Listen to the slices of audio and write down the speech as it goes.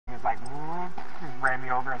like, ran me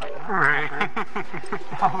over. Like, right.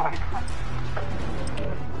 I'm like,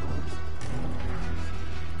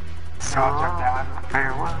 so I jumped down.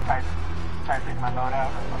 Very well. Tried to take my load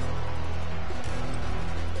out.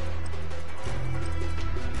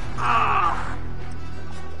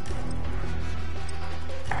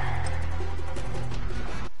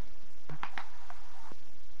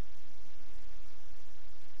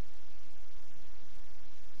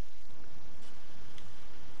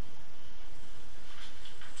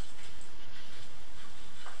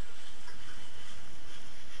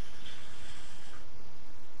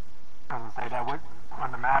 I was gonna say that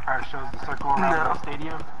on the map how it shows the circle around the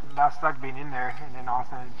stadium. Not stuck being in there, and then all of a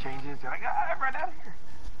sudden it changes. You're like, I ran out of here.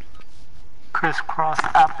 Crisscross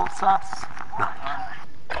applesauce.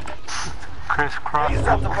 Crisscross He's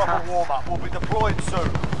got the proper applesauce. warm-up. We'll be deployed soon.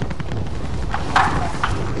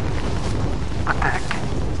 What the heck?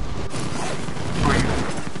 Were you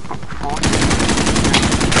forward?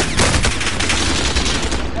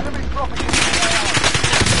 Enemy dropping into the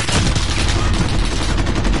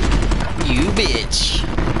You bitch.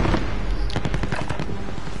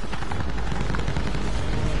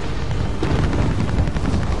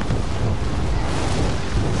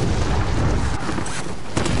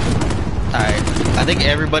 Alright, I think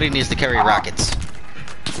everybody needs to carry rockets.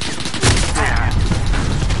 Yeah.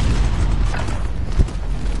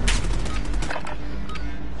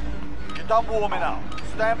 You're done warming up.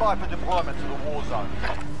 Stand by for deployment to the war zone.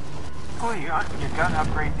 Oh, your gun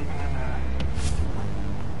upgrades even in the...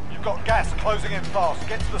 You've got gas closing in fast.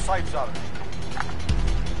 Get to the safe zone.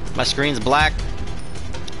 My screen's black.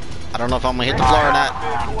 I don't know if I'm gonna hit the floor or not.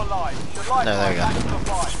 Vehicle alive. Should light There we go. back to the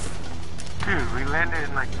fight. Dude, we landed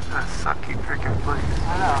in like a sucky freaking place.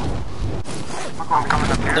 I know. I'm coming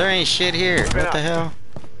up here. There ain't shit here. What the hell?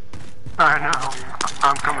 I know.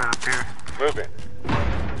 I'm coming up here. Move it.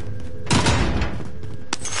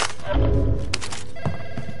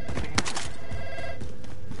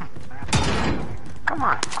 Come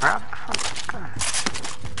on, grab the fucking gun.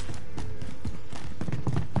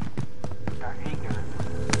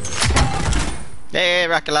 Hey,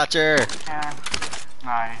 rocket launcher. Yeah.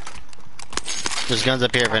 Nice. There's guns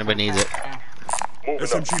up here if anybody needs it.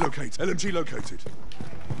 SMG located. LMG located.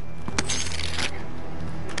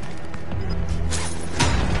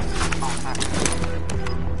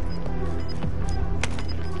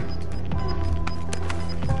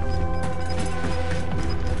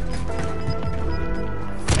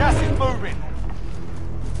 Gas is moving.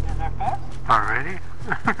 Is that fast? Already?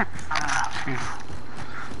 Jeez.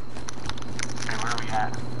 Okay, where are we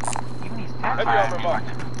at? Even these tanks Heavy are armor marked.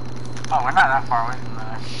 Oh, we're not that far away from the...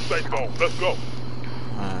 Let's go. Let's go.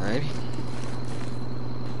 Alrighty.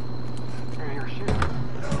 Here, you're shooting.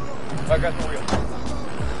 I got the wheel.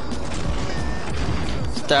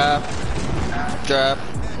 Stop. Drop.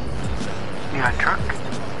 You got a truck?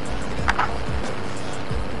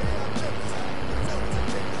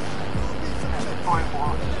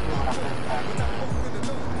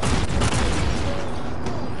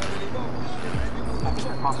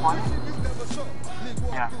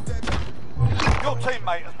 Yeah. Your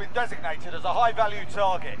teammate has been designated as a high-value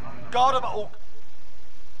target. Guard them at all.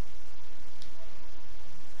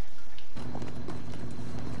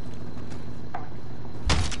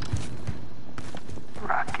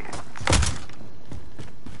 Rocket.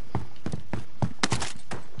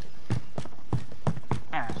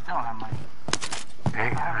 Man, I still don't have money.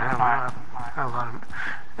 Dang, I have a lot of...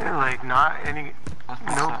 Yeah, like, not any...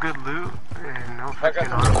 No good loot and no freaking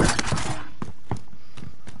armor.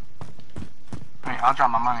 Wait, I'll drop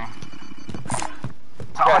my money.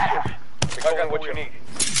 That's all I have. I got what you need.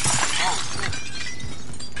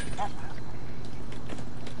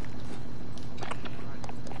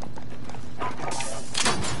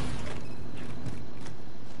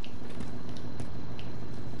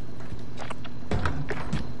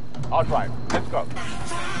 I'll drive. Let's go.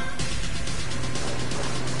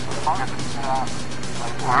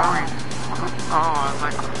 Where are we? Oh, I was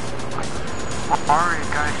like... Why are you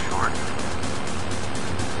guys short?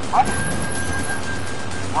 What?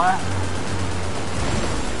 What?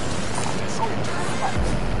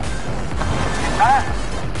 Get back!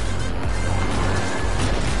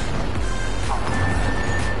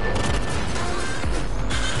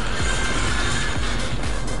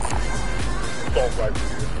 Assault rifle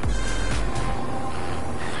here.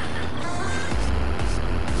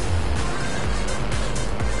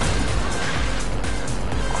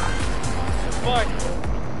 Fine.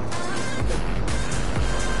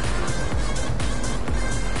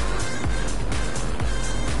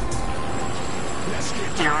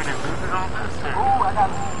 You already looted all this? Or? Ooh, I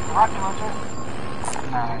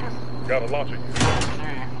this? Got a launcher here.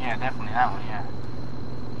 Yeah, definitely that one, yeah.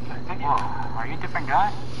 Whoa, are you a different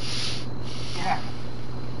guy? Yeah.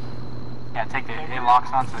 Yeah, take it. It locks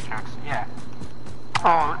onto the trucks. Yeah.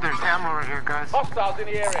 Oh, there's ammo right here, guys. Hostiles in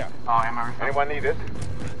the area. Oh, am I refill? Anyone need it?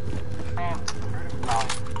 Man, no.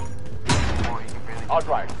 Boy, you can barely. I'll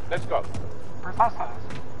drive. Let's go. Where's hostiles?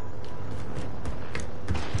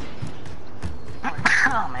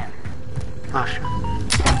 Oh, man. Oh, shit.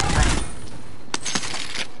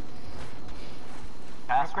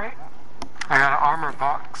 That's great. I got an armor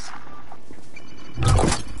box.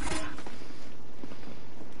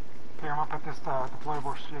 Here, I'm gonna put this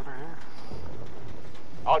deployable shield right here.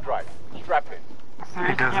 I'll drive. Strap in. Serious, It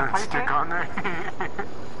you can't doesn't place stick it? on there.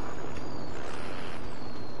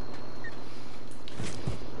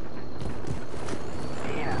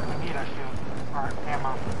 Yeah, we need a shield. Or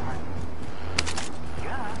ammo.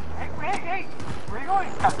 Yeah. Hey, where are you going?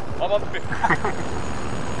 I'm on 50.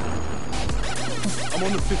 I'm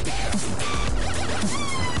on the 50 cap.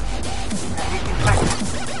 18 seconds.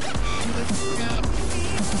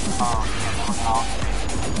 Oh, yeah, that was all.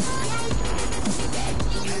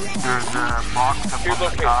 There's a box up Here's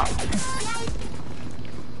on the top.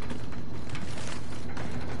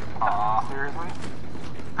 Aw. Seriously?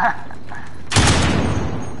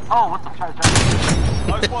 Oh, what the fuck?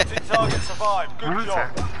 Most wanted target survived. Good Who's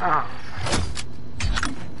job. that? Oh.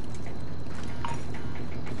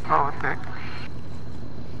 Oh, what the heck?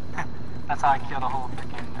 That's how I killed a whole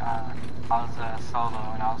freaking, I was solo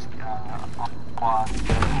and I was on quad.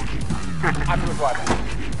 I'm the driver.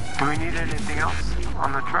 Do we need anything else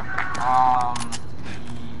on the truck?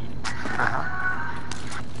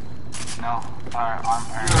 No, our arm,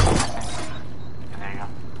 there you go.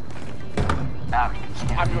 Now we can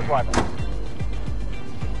scan. I'm the driver.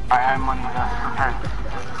 Alright, I'm on the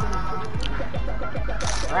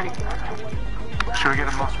Ready? Should we get a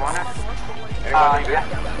most wanted? Anyone need yeah. it?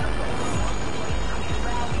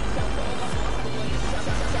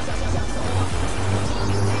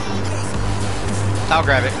 I'll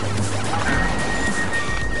grab it.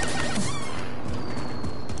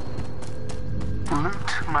 Loot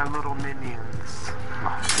my little minions.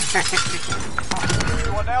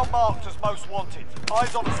 You are now marked as most wanted.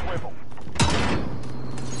 Eyes on a swivel.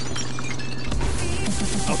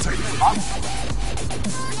 I'll take it.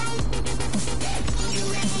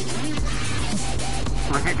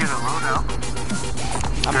 We could get a loadout.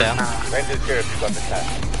 I'm down. Ranger's here if you've got the cash.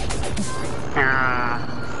 Here,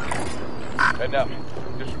 Enough.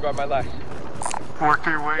 Disregard my lash. work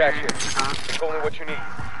your way Cash to here. the Take only what you need.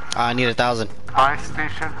 I need 1,000. buy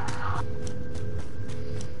station.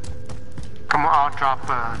 Come on, I'll drop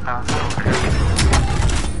 1,000 over here.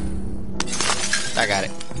 I got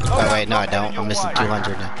it. Oh wait, no I don't. I'm missing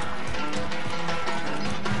 200 now.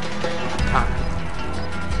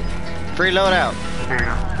 Free loadout. Here you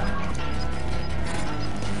go.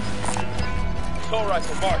 Assault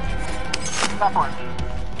rifle, march. Stop one.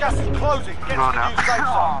 Gas is closing. Get to Load the out. new safe Oh,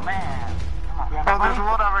 zone. man. Oh, there's a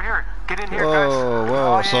loadout right here. Get in here, guys. Whoa,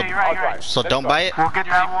 whoa. Oh, So, yeah, you're right, I'll you're right. drive. so Let's don't go. buy it? We'll get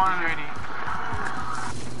that one. Ready.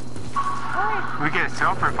 We get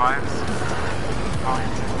self-revives. Oh, yeah.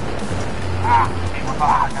 Hey, we're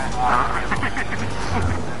behind that guy.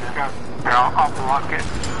 Here, I'll block it.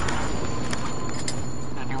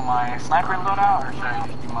 Should I do my sniper loadout, or should I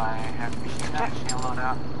just do my heavy machine gun shield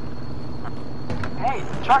loadout? Hey,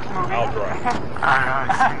 the truck's moving. I'll drive. I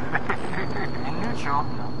In neutral,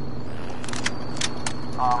 no.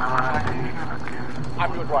 fucking... I'm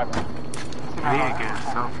your driver. I need to get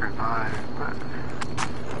self-revive, but...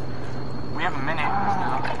 We have a minute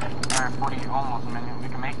still. Or 40, almost a minute. We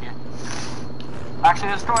can make it. Actually,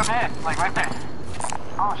 there's a door ahead, like right there.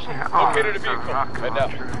 Oh shit. Yeah, Located a it's vehicle. rocket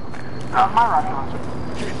Enough. launcher right My rocket launcher.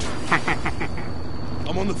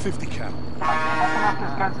 I'm on the 50 cap. I don't know if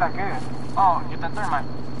this gun's that good. Oh, get that thermite.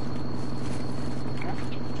 there.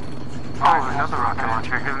 Oh, another rocket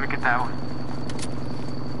launcher. Here, let me get that one.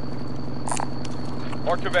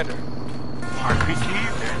 Mark your vendor. RPG?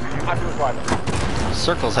 I'm your driver.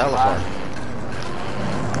 Circle's hella far.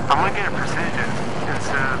 I'm gonna get a precision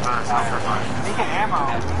instead of self-revive. You get ammo.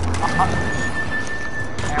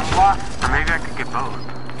 And what? Or maybe I could get both.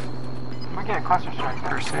 I'm gonna get a cluster strike.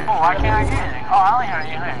 Precision. Oh, why can't I get it? Oh, I only have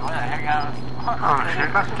 800. What the heck? Oh,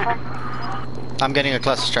 Cluster strike? shit. I'm getting a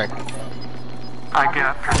cluster strike. I got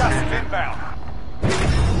Gas is precision. inbound.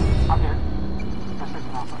 I'll get it.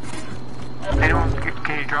 Precision also. Anyone,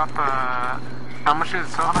 can you drop, how much is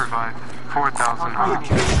self-revive? 4,000.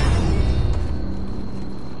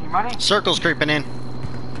 You money? Circle's creeping in.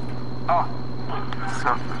 Oh,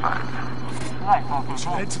 Self-revive. nice. Oh, cool.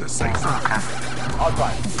 Head to the safe zone. Okay. I'll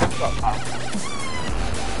drive. Let's go.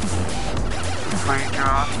 Free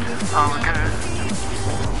drop. Oh, look at it.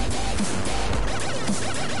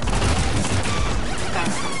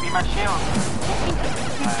 Be my shield.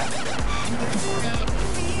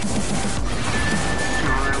 Do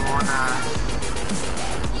we wanna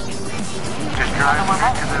just drive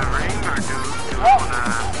straight to the ring, or do we wanna?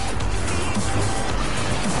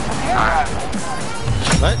 Alright.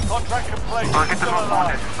 What? Contract complete. I'll get the Still most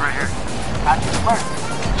wanted alive. right here.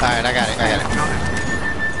 Alright, I got it.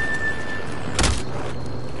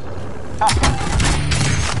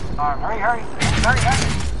 Hurry.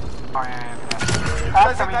 Oh, yeah.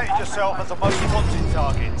 Designated yourself as a most wanted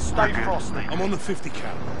target. Stay frosty. I'm on the 50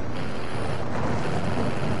 cal.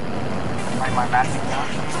 My magic gun.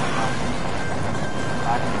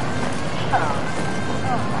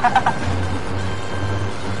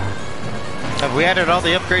 Have we added all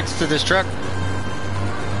the upgrades to this truck?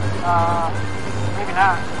 Maybe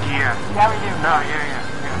not. Yeah. Yeah, we do. No, yeah.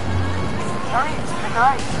 Hurry, take the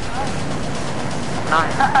right.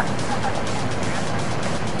 Nice.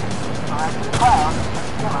 Alright, to the cloud.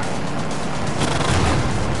 Come on.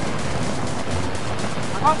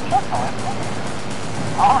 We're not sure for it.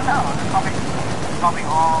 Oh no, they're probably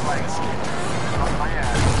all like skins. Oh yeah.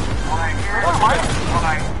 One I hear. One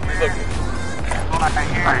I hear. One I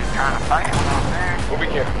hear. Are you trying to fight? One out there. We'll be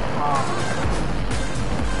careful.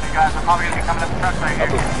 You guys are probably gonna be coming up the truck right here.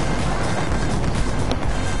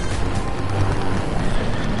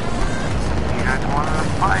 You guys want to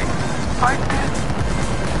fight? Fight it!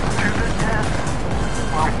 To the death!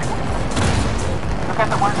 Well, look at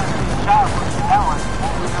the one that's being shot. That one.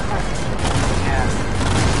 Yeah.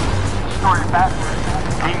 Destroy it faster.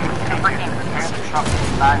 I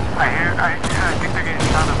think they're getting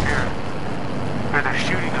shot up here. Or they're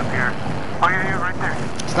shooting up here. Oh yeah, right there.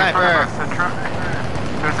 Sniper! In front of us, the truck.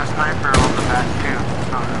 There's a sniper on the back too,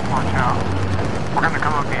 so watch out. We're gonna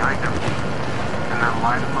come up behind them. And then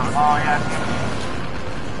line them up. Oh yeah.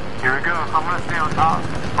 Here we go. I'm gonna stay on top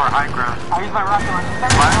for high ground. I'll use my rocket launcher.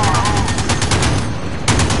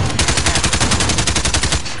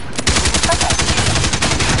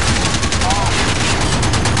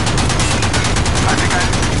 I think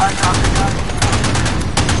I got it.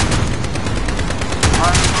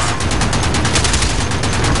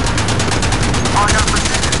 Oh, I got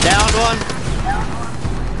precision. Downed one.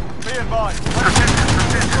 Be advised. Precision.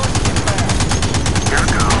 Here we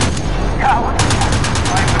go. Yeah,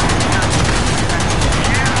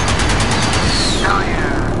 Hell yeah.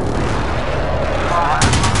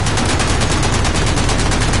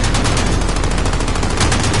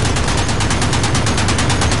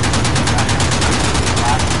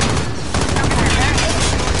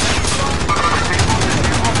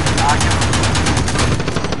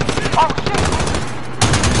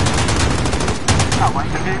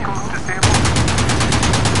 The vehicle's disabled.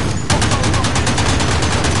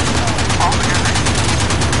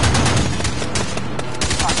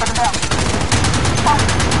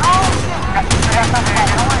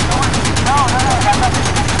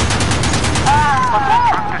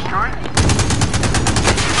 Truck destroyed?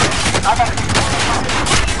 Get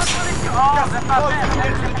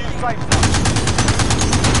to the new safe zone.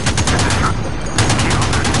 Is the truck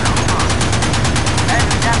killed or still alive?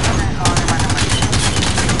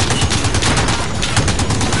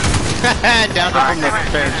 Down from the I'm gonna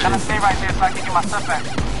parachute. stay right there so I can get my stuff back.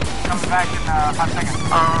 Coming back in 5 seconds.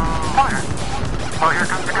 Come here. Oh, here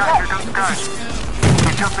comes the guy. He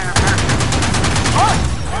jumped in the parachute.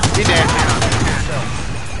 He dead.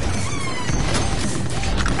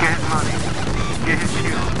 Get his money. Get his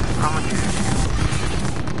shield. How much is his shield?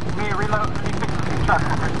 We reload. We fix the truck. Do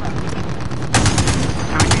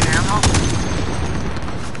we need ammo?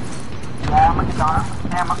 Yeah, I'm gonna get the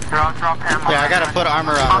ammo. Here, I'll drop ammo. Yeah, I gotta put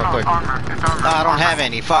armor on real quick. Armor. It's armor. I don't have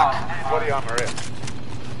any. Fuck. What the armor is?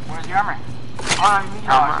 Where's the armor?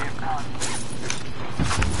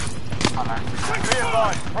 Be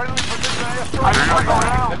advised. Friendly precision airstrike.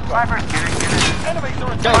 Enemies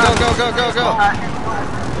are Go, go, go, go, go, go.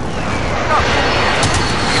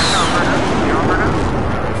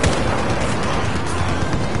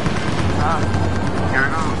 Here we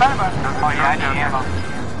go. Oh yeah, I need ammo.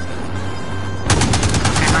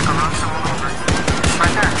 See if I can run someone over.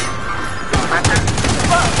 Right there. Right there.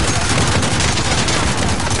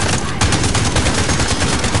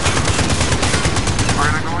 We're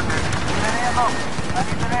gonna go in there. I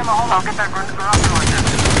need some ammo. Hold on. I'll get that rocket launcher.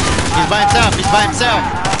 He's by himself. He's by himself.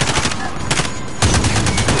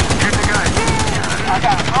 Shoot the guy. I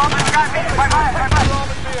got it. Oh, this guy made it. Bye bye.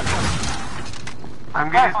 I'm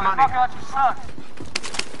getting his money. Rocket launcher sucks.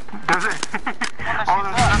 Does it? Oh,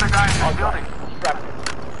 there's another guy in the building.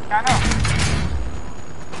 Yeah, I know.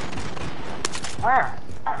 Where?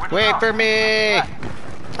 Wait for me!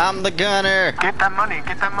 I'm the gunner. Get that money,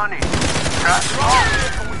 get that money. Right here!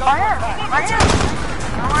 Right here!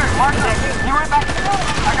 Mark it. You went back to the building.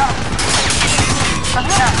 I got him. Come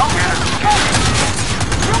here. Go get him.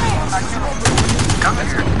 Kill me. I kill him. Come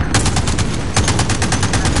here.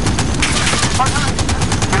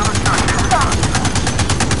 Kill the truck.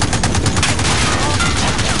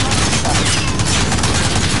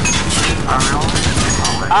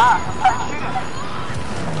 Ah! Shoot him.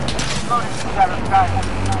 Loading. You got him. Got him.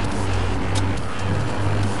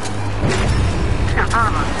 In front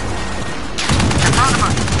of us. In front of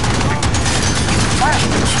us.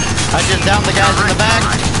 I just downed the guys in the back.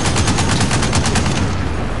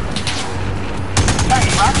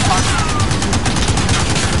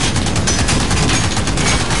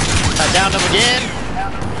 I downed him again.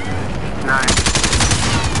 Nice.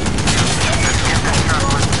 Let's get that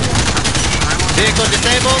truck. Vehicle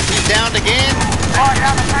disabled. He's downed again. Oh,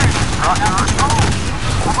 down the tank.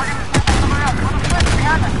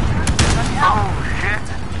 Behind us. Oh shit.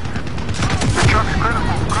 The truck's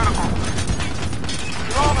critical, critical.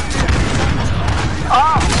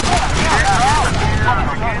 Oh,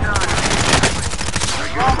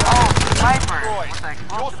 sniper.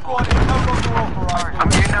 Your squad is no longer operating. I'm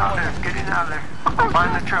getting out there, getting out there.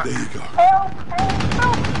 Find the truck. There you go.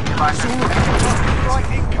 Find the truck. Strike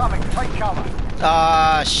incoming. Take cover.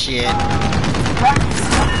 Ah, shit.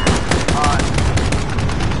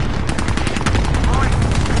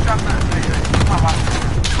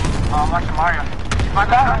 Like Mario. My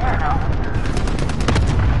bad right here now.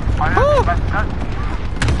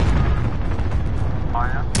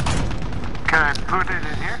 Mario. Can I put it in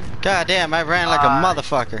here? God damn, I ran like a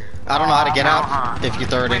motherfucker. I don't know how to get out if you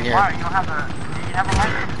throw it in here. Why? You don't have the... You have a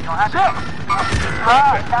license. You don't have it.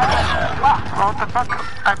 What the fuck?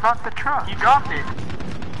 I bought the truck. You dropped it.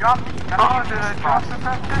 You dropped it. Oh, did I drop the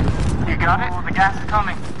truck then? You got it? Oh, the gas is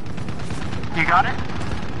coming. You got it?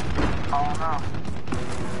 Oh, no.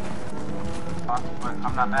 But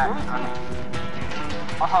I'm not back.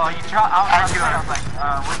 Oh, you dropped... I was like,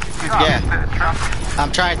 what did you drop? Yeah. The truck.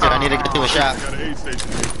 I'm trying to. I need to get to a shop. Got an aid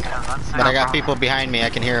station. But I got people behind me. I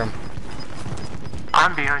can hear them.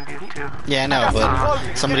 I'm behind you too. Yeah, I know,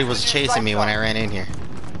 but somebody was chasing me when I ran in here.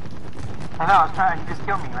 I know, I was trying... He just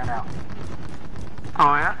killed me right now.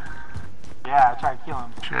 Oh yeah? Yeah, I tried to kill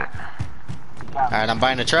him. Shit. Alright, I'm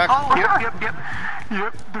buying a truck. Oh, Yep.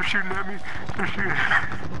 Yep, they're shooting at me. They're shooting.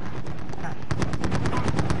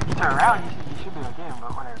 You turn around, you should be okay,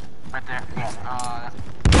 but whatever. Right there. Yeah. Oh,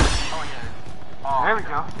 yeah. Oh, there we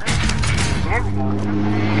go. There we go.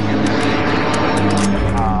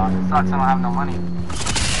 It sucks I don't have no money.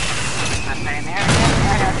 Just stay in there.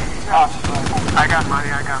 I got money.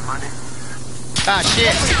 Ah,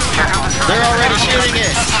 shit. They're already shooting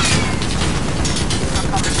it.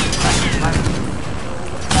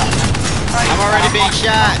 I'm already being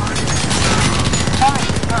shot.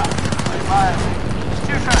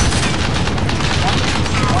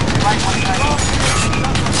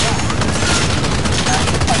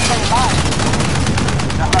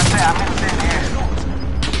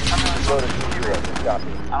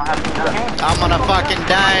 I'm gonna fucking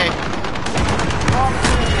die.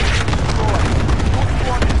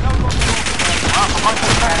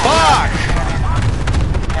 Fuck!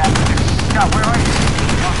 Yeah, where are you?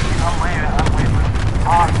 I'm waiting.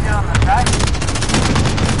 Oh, I'm still on the side?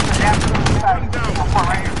 Yeah, I'm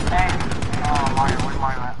right here. Hey. Oh, Mario, where's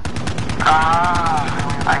Mario at?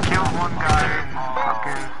 I killed one guy and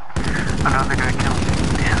fucking another guy killed me.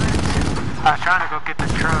 Damn it. I was trying to go get the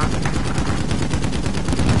truck.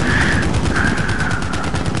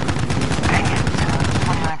 Dang it.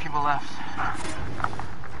 29 people left.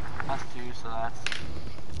 That's 2, so that's...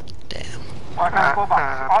 Damn. Put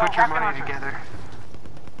your money together.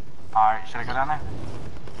 Alright, should I go down there?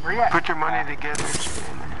 Where you at? Put your money together.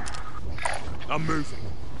 I'm moving.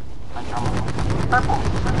 Purple.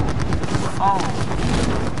 Oh.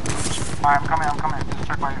 Alright, I'm coming. Just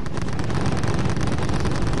check my...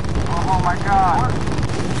 Oh my god.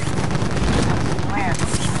 Man.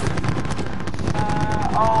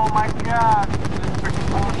 Oh my god. This freaking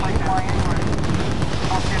bullet like flying anywhere.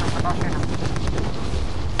 Don't shoot him.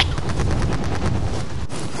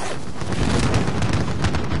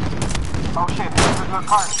 Oh shit, there's a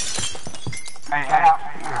car. Hey.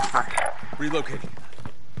 Relocating.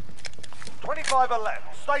 25 are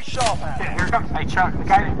left. Stay sharp out there. Here it comes. Hey, Chuck, the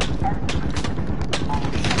guy.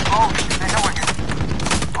 Oh shit, they know we're here.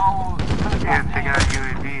 Oh, Yeah, they got a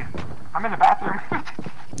UAV. I'm in the bathroom.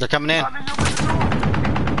 They're coming in.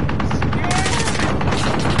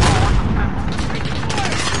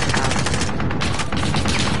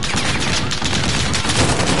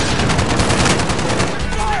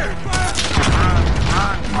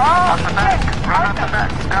 Scott the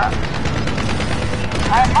back, Scott.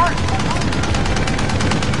 I have Mark.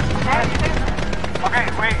 Okay,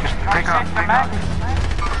 wait. Take off, take off.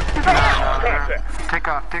 He's right here. Take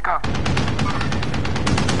off, take off.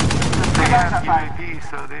 There's two They guys have outside. UAV,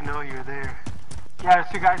 so they know you're there. Yeah, there's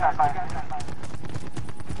two guys outside.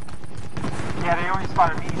 Yeah, they only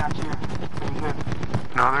spotted me, not you. So you're good.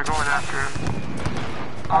 No, they're going after him.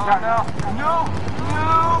 Oh, no. No.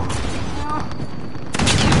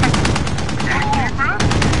 Keep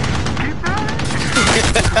running. Keep running.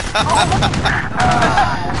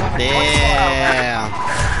 Damn.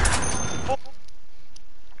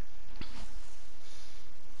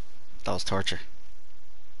 That was torture.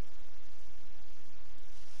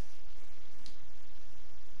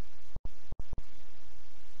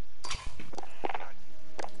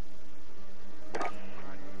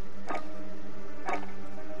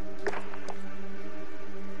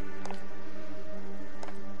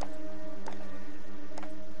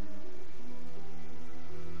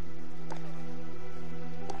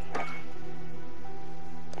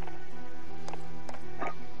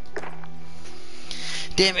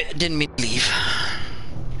 Damn it, didn't mean to leave. So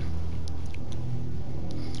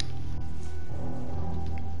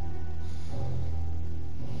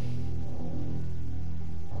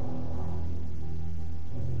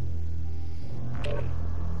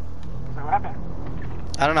what happened?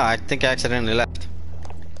 I don't know, I think I accidentally left.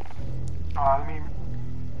 Let me...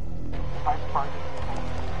 Fight part.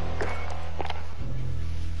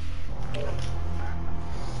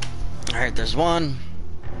 Alright, there's one.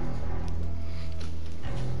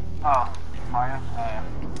 Oh, Mario? I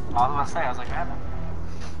was about to say, I was like, what happened?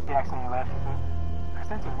 He accidentally left. I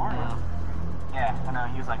sent it Mario. Yeah, I know.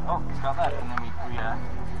 He was like, oh, he's got that. And then we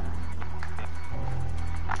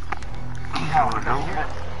Oh, no.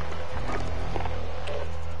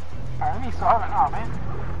 Alright, let me solve it. Oh, man.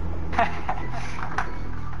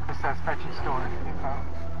 This says fetching store info.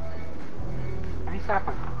 I need to set up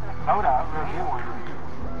a loadout, real good one.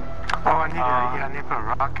 Oh, I need to put a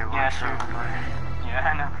rocket launcher. Yeah, sure. Yeah,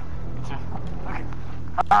 I know. Me too. Okay.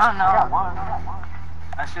 Oh, no. I got one.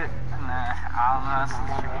 That shit. Nah, I don't know. That's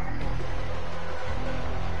tricky.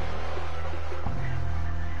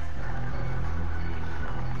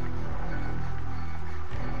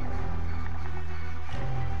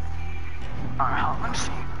 Alright, let me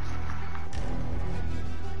see.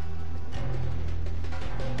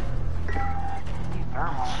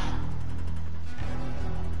 Thermal.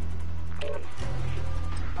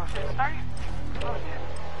 Oh shit, start. Oh shit.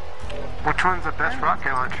 Which one's the best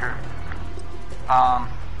rocket launcher?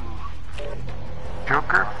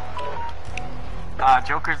 Joker?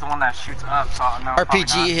 Joker's the one that shoots up, so no.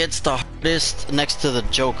 RPG hits the hardest next to the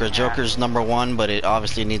Joker. Joker's number one, but it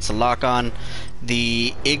obviously needs to lock on.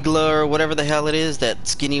 The Igla or whatever the hell it is, that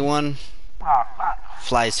skinny one, Oh fuck.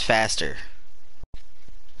 flies faster.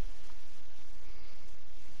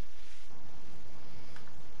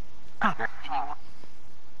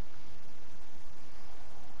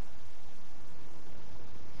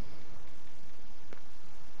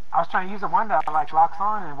 I was trying to use the one that like locks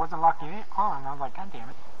on and it wasn't locking it on. I was like, God damn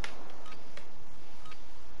it.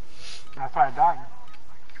 That's why I died.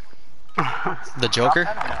 The Joker?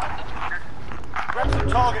 Grab some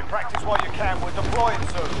target practice while you can. We're deploying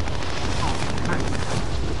soon.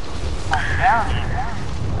 Down.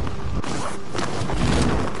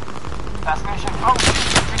 Destination. Oh,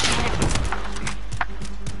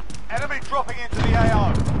 Enemy dropping into the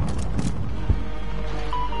AO.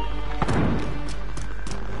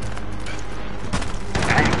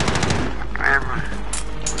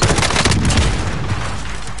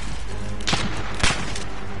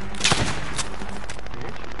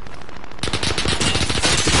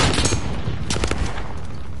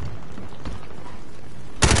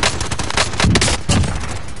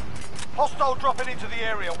 Hostile dropping into the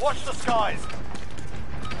area. Watch the skies.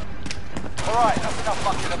 Alright, that's enough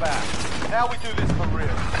fucking about. Now we do this for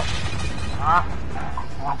real.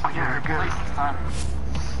 once again, good. This time.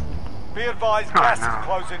 Be advised, gas is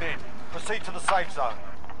closing in. Proceed to the safe zone.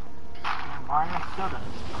 Mario killed him.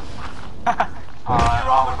 Keep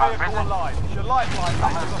your armored vehicle alive. It's your lifeline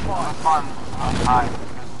back to the fight.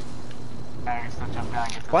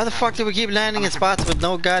 Why the fuck do we keep landing in spots with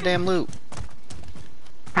no goddamn loot?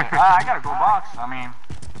 I got a gold box. I mean,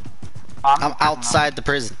 I'm outside the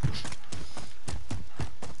prison.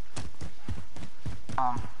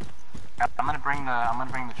 I'm gonna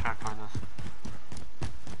bring the truck towards us.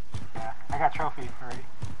 Yeah, I got trophy already.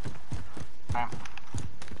 Okay.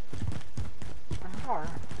 Open the door.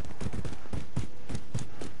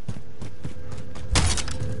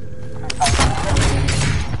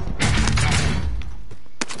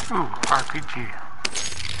 Ooh, I RPG.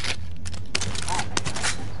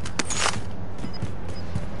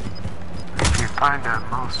 If you find that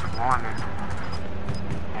most wanted.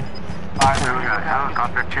 Here we got a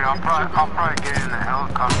helicopter too. I'll probably get in the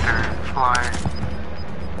helicopter and fly.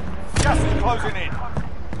 Gas is closing in.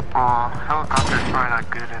 Oh, helicopter's probably not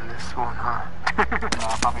good in this one, huh? No,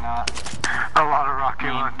 probably not. A lot of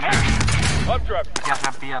rocket launchers. Maybe. I'm driving. You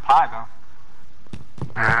have to be up high though.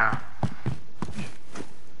 Yeah.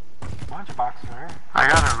 Bunch of boxes there. I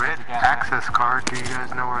got a red access card. Do you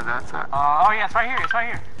guys know where that's at? Oh yeah, it's right here. It's right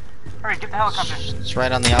here. Hurry, get the helicopter. It's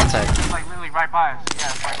right on the outside. It's like literally right by us. Yeah,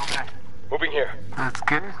 it's right over there. Moving here. Let's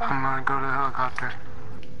get. I'm gonna go to the helicopter.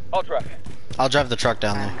 I'll drive. I'll drive the truck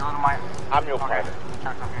down there. Go to my. I'm your pilot.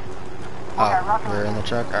 Truck's up here. Oh, we're in the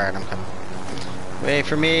truck? Alright, I'm coming. Wait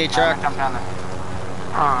for me, I'm truck. gonna jump down there.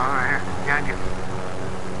 Oh, over here. Behind you.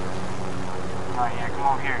 Alright, yeah, come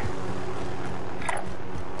over here.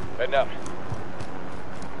 Heading up.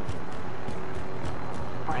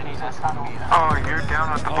 Oh, you're down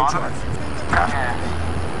at the bottom? Yeah.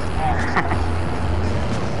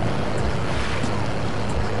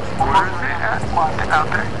 Where is it at? Out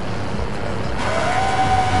there?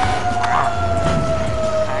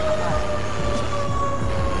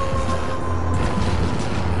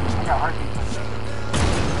 I got heartbeat.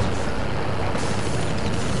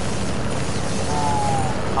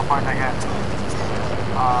 How far did I get?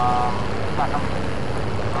 Not coming.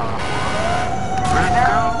 Let's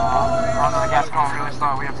go. Oh no, the gas is going really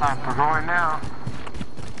slow. We have time. We're going now.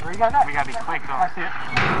 Where you got that? We gotta be quick though. I see it.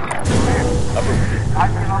 I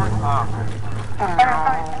see it on the. Oh.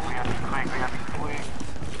 We gotta be quick. We gotta be quick.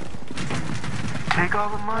 Take all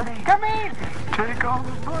the money. Come in! Take all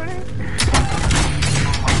the money.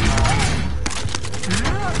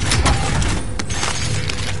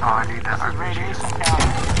 Oh, I need that RPG. Radiation counter.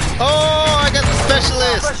 Oh, I got the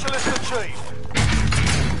specialist! Specialist achieved.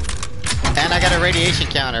 And I got a radiation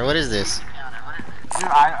counter. What is this? Dude,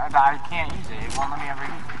 I can't use it. It won't let me ever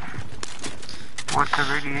use it. What's the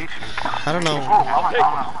radiation? I don't know.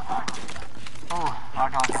 Oh, I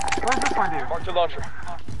got it. What does this one do? Mark the launcher.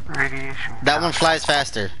 Radiation. That one flies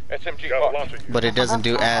faster, SMG launcher. but it doesn't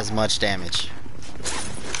do as much damage.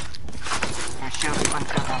 Your shield is putting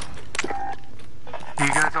shield on. You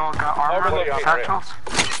guys all got armor? Satchels?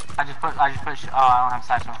 I just put, oh, I don't have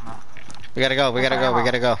satchels, no. We gotta go, we gotta go, we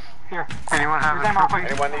gotta go. Here. Anyone have a Here's ammo, trophy?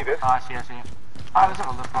 please. Anyone need this? Oh, I see it. Oh, let's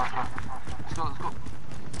go. Let's go.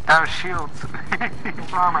 That was shields.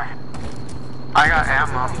 It's armor. I got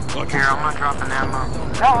ammo. Here, I'm gonna drop an ammo.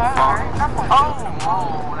 No, alright.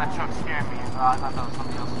 Oh, that truck scared me. I thought that was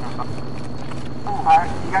somebody else's truck. Alright,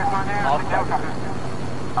 you guys going there? I'll Take the helicopter.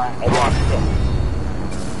 Alright, we're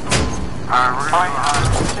Alright, we're Alright,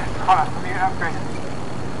 gonna shit. Hold on, let me get an upgrade.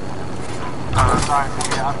 Sorry, let me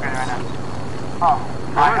get an upgrade right now. Oh,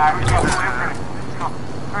 alright, let's go. Let's go.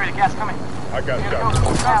 Hurry, the gas coming. I got We it. gotta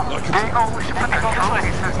go. Now. we should put the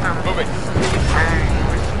trophy system. Moving. Hey,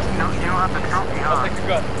 no, you don't have the trophy on. Take the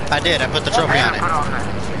gun. I did, I put the trophy on it.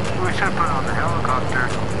 We should put it on the helicopter.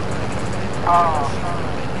 Oh,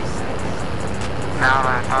 Now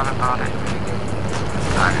that I thought about it.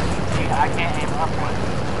 I can't aim upwards.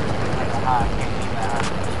 I can't aim that.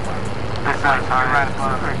 That's not high as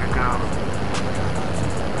we could go.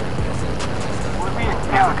 would be a You're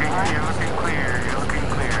scout, looking, right? you're looking clear. You're looking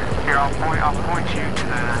clear. Here, I'll point you to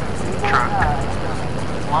the truck.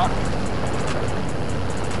 What?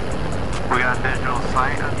 We got a visual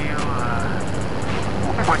sight of you.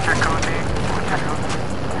 What's your code name? What's your code name?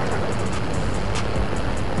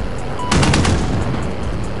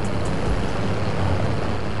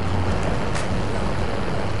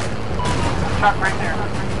 Truck right there.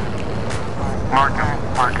 Mark him.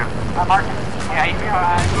 Mark him. I'm marking. Yeah, he's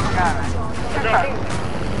got it.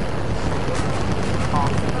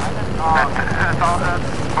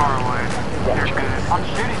 That's far away. You're good. I'm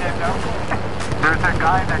shooting him though. There's that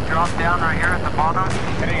guy that dropped down right here at the bottom.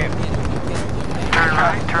 Heading in. Turn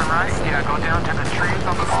right, turn right. Yeah, go down to the trees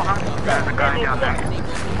on the bottom. There's a guy down there.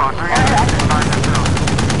 Oh, 300 by the hill.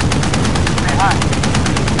 Say hi.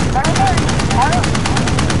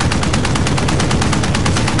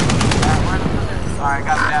 Alright,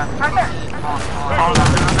 got it down. Right there. Oh,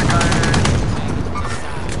 there's another guy there.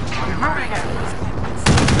 He's moving again.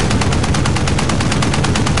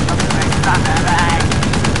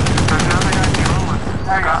 There's another guy behind us.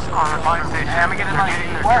 There you go. On the fire station. Hey, let me get in They're line.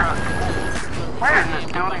 getting their Where? truck. Where? In this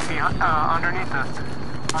building behind, underneath us.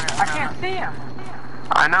 I can't see him.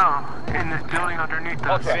 I know. In this building underneath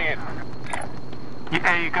us. Okay.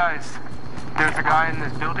 Hey, you guys. There's a guy in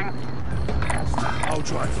this building. I'll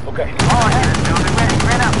drive. Okay. Oh, hey. In this building. Wait, he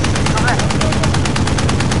ran out. Over there.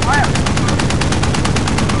 Where?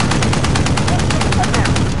 That's it.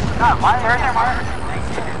 God, why are there, Mark?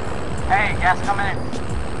 Hey, gas coming in.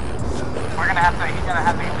 We're gonna have to, he's gonna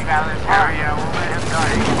have to leave out of this area. We'll let him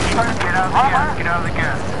die. Get out of the gas. Get out of the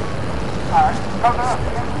gas. Alright, go.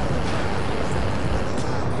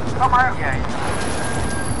 Come on.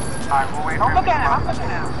 Yeah, alright, we'll wait for him. Don't look at him, I'm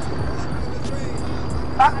looking at him.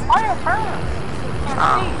 Stop fire, turn. You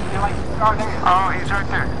can't see. You're like, oh, there he is. Oh, he's right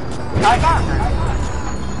there. I got him.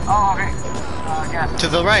 Oh, okay. Gas. To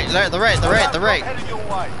the right, the right. Heading your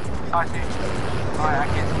way. Oh, I see. Alright, I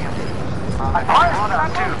can't see him. I hold up,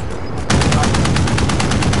 too.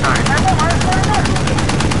 Sorry.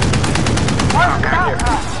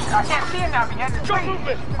 I can't see him now behind the tree.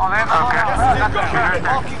 Oh, they have a that's the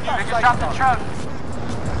truck. They just dropped the truck.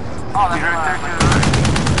 Oh, that's right there to the right.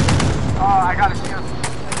 Oh, I gotta see him.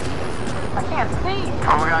 I can't see.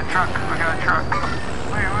 Oh, we got a truck.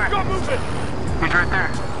 Where? Go moving! He's right there.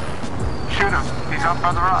 Shoot him. He's up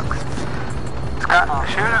by the rocks. Scott,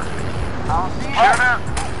 shoot him. I don't see him. Shoot him.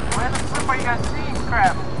 Where the flip are you guys seeing,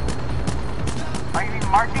 crap? Are you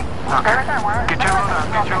even marking? Okay.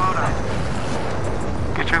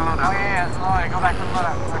 Get your load up. Oh, yeah. Alright, go back to the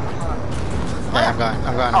loadout. Yeah, I'm going.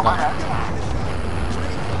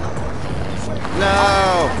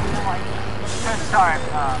 No! Sorry.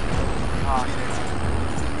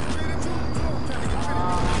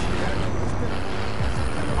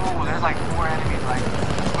 Oh, there's like 4 enemies, like...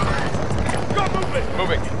 Go moving!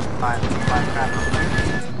 Moving.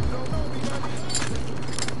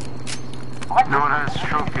 No one has a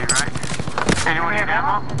trophy, right? Anyone need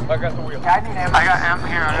ammo? I got the wheel. Yeah, I need ammo. I got ammo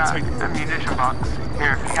here. I got take it. ammunition box.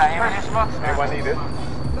 Here. You got ammunition box? Anyone need it?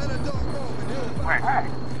 Where?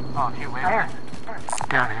 Oh, shoot, wait. Here.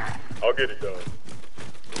 Down here. I'll get it done.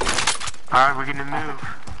 Alright, we're gonna move.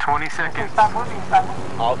 20 seconds. Stop moving.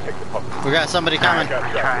 I'll take the puppy. We got somebody coming.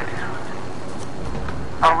 I tried.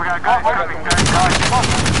 Oh, we got a guy coming, guys.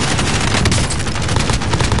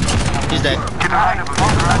 He's dead. Get behind him.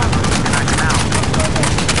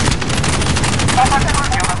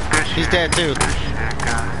 He's dead too.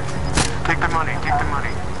 Take the money.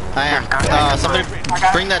 I am. Somebody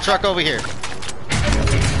bring that truck over here.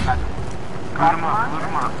 Load him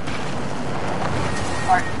up.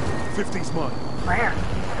 Alright. 50's mine. Right here.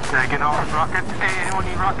 Did I get all his rockets? Hey, anyone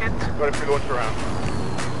need rockets? What if you're going around?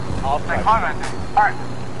 I'll take one right there. Alright.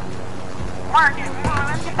 Mark it.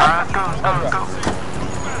 Alright, let's go.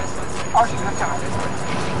 Oh, shit, let's go.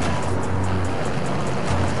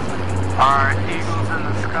 Alright, eagles in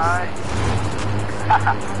the sky.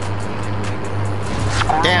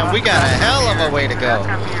 Damn, we got a hell of a way to go. That's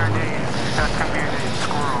gonna be your day.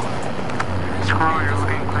 Squirrel, you're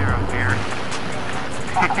looking clear up here.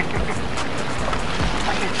 I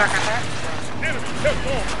see truck in there.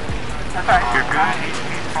 That's alright. You're good.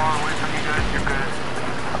 He's far away from you guys. You're good.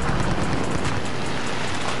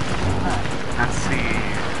 Let's see.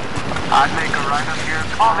 I'd make a right up here.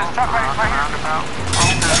 Oh, there's a truck right here. Roundabout.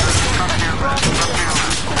 Oh, there's a truck here.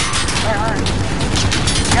 Where?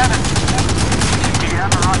 You got it. Do you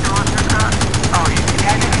have a rocket launcher, Scott? Oh, he's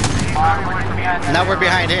far away from behind him. Now we're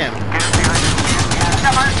behind him. Get him behind him.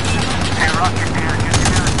 Hey, rocket here. Get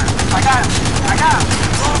the other. I got him.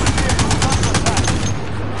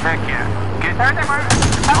 Heck yeah. Get lock him up.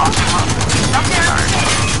 Lock him up.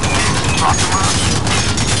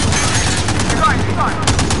 Keep going.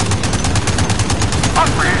 Oh,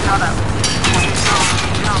 we're shot up.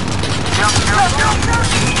 Jump.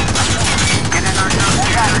 Get in our jump.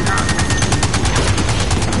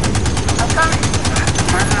 I'm coming.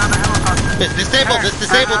 Where's another helicopter? It's disabled.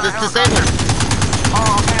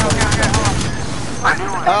 Oh, okay. Hold on.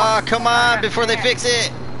 Oh, come on, before they fix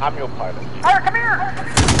it. I'm your pilot. Alright, come here.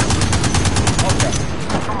 Okay.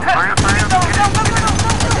 Hurry up.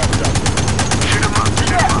 Shoot him up.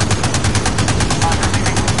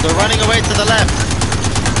 They're running away to the left.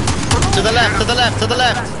 To the left. Shoot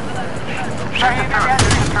the truck.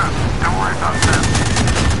 Don't worry about them.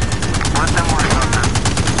 Let them worry about them.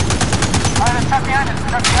 Alright, let's truck behind us.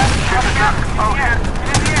 Shoot the truck. Oh, yeah.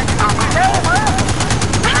 Get in here. Go.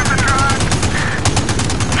 Shoot the truck.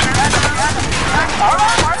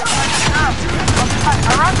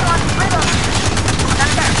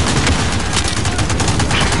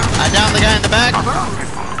 I downed the guy in the back.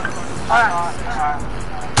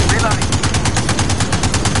 Reloading.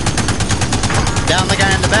 Down the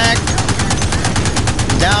guy in the back.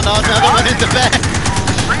 Down another one in the back.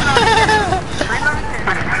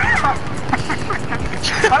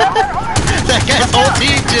 That guy's whole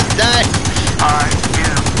team just died. Alright,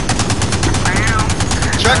 get him.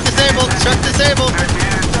 Truck disabled.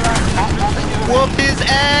 Whoop his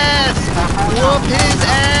ass! Whoop his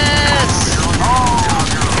ass!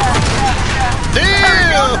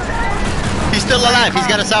 Damn! He's still alive. He's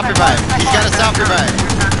got a soft revive. He's got a soft revive.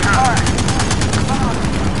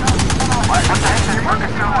 What the heck? Your work is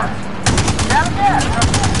still on.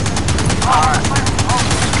 Alright.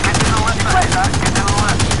 Get to the left side, Scott. Get to the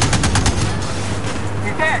left.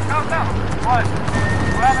 He's dead. Go. What?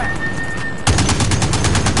 11.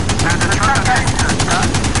 There's a truck ahead, Scott.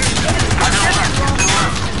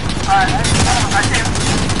 Alright, I see him.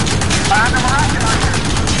 Behind the rocket launcher.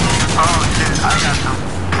 Oh shit, I got some.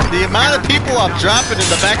 The amount of people I'm dropping in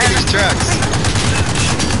the back of these trucks.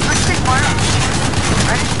 Let's see, fire.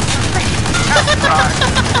 Ready?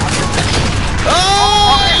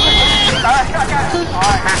 Oh! Alright, I got it.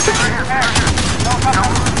 Alright, right here. No.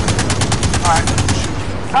 Alright.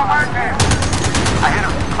 Stop right there. I hit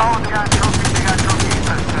him. Oh, they got trophy.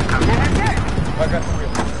 I got the wheel.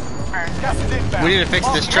 Gas is inbound. We need to fix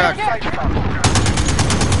this truck. Watch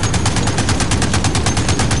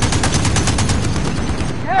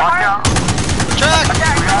out. Truck!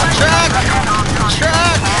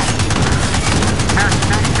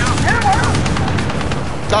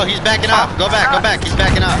 Oh, he's backing off. Go back. He's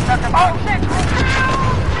backing off. Oh, shit.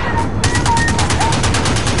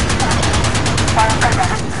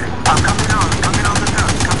 I'm coming on the truck.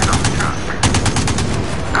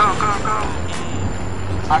 Go.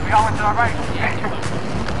 I'll be going to the right.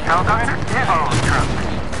 Helicopter? Oh, truck.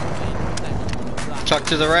 Truck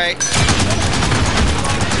to the right.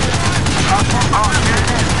 Oh, shit.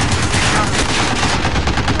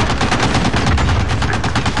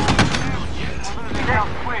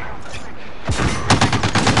 Quick.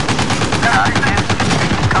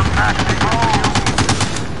 Come back.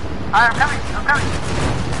 I'm coming.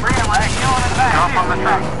 Bring him, like, kill him in the back. Drop on the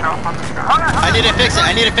truck. I need to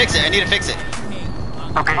fix it.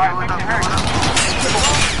 Okay, you're with us.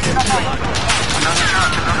 Another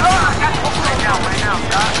truck. Way down.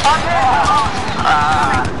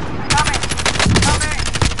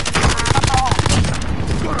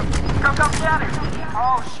 Go, get out of here.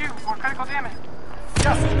 Oh, shoot, we're critical damage.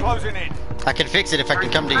 Gas is closing in. I can fix it if I can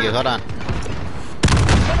come to you. Hold on.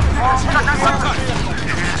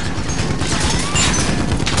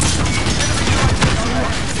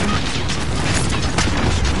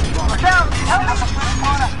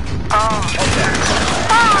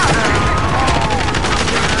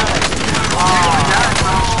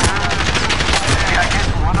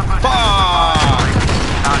 Fuck!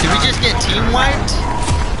 Did we just get team wiped?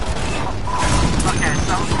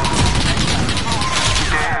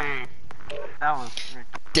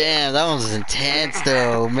 Damn, that was intense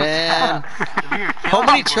though, man. How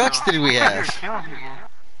many trucks did we have? The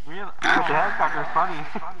helicopter's funny.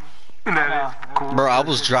 That is cool. Bro, I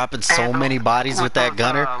was dropping so many bodies with that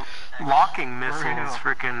gunner. Locking missiles,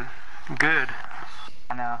 freaking good.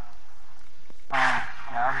 I know. Yeah,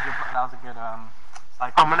 that was a good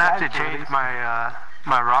cycle. I'm gonna have to change my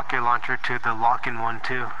my rocket launcher to the locking one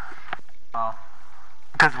too. Oh.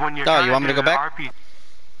 Because when you're Oh, you want me to go back? RPG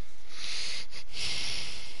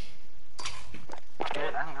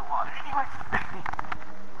Good, I need water anyway.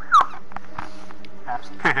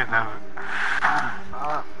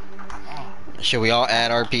 Should we all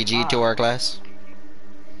add RPG to our class?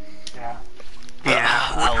 Yeah. Yeah,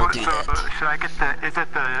 I will which do one, that. should I get the, is it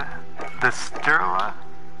the Sterla?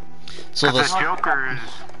 So The the Joker's,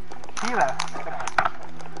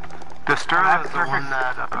 the Sterla is the one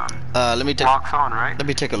that let me locks on, right?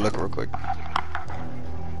 take a look real quick.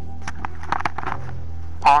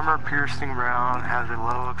 Armor piercing round has a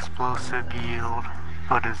low explosive yield,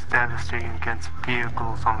 but is devastating against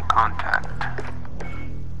vehicles on contact.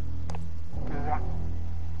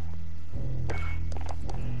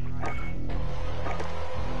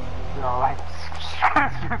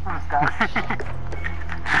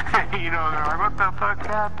 You know, they're like, what the fuck's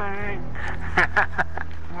happening?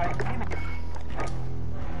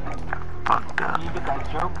 Fucked up. You get that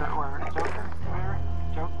Joker.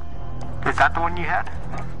 Is that the one you had?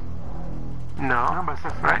 No. Remember, it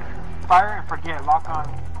says Right. fire and forget, lock on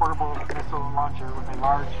portable missile launcher with a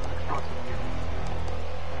large explosive unit.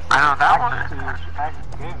 I know that one. Good.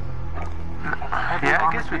 Yeah,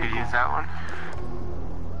 I guess we could use that one.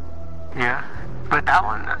 Yeah. But that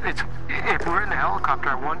one, it's, if we're in the helicopter,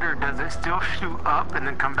 I wonder, does it still shoot up and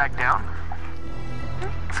then come back down?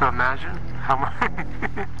 So imagine how much.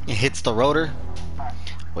 It hits the rotor.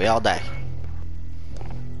 We all die.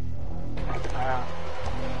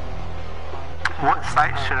 What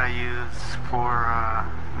sight should I use for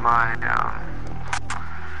my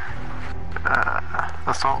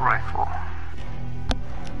assault rifle?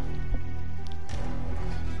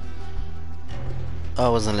 I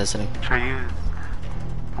wasn't listening. Should I use...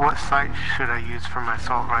 What sight should I use for my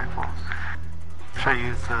assault rifle? Should I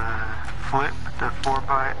use the flip, the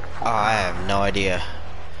 4x? Oh, I have no idea.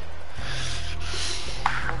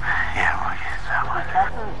 Yeah, we'll use that one.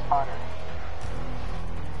 Tractor is spotter.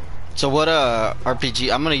 So what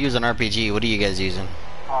RPG? I'm gonna use an RPG. What are you guys using?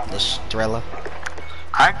 The Strela?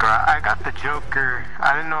 I got the Joker.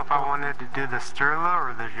 I didn't know if I wanted to do the Strela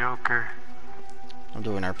or the Joker. I'm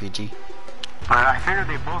doing RPG. But I figure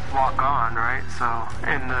they both lock on, right? So,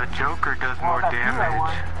 and the Joker does more that damage.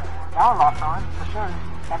 One, that one locked on, for sure.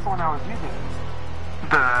 That's the one I was using.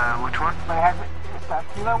 Which one? But it's that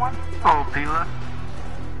Pila one. Oh, Pila?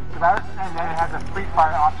 And then it has a free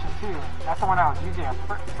fire option too. That's the one I was using at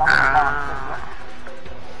first. That's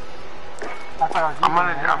what I was using.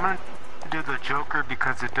 I'm gonna do the Joker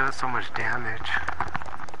because it does so much damage.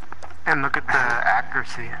 And look at the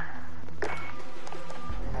accuracy.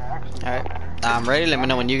 Alright. I'm ready. Let me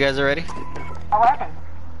know when you guys are ready. Oh, what happened?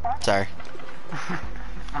 Sorry.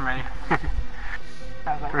 I'm ready.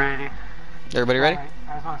 Like, Ready. Everybody ready? Right.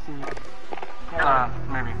 I just want to see.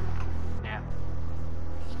 Maybe. Yeah.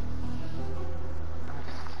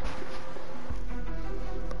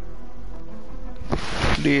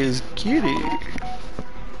 This kitty. We're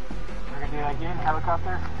gonna do that again,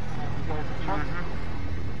 helicopter, and then you guys in truck.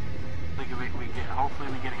 Hopefully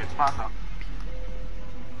we get a good spot though.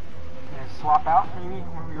 And swap out maybe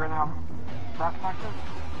when we run out of rocket launchers.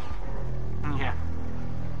 Yeah.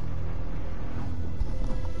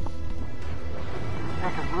 Yeah,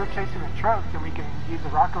 because we were chasing the truck, and we can use the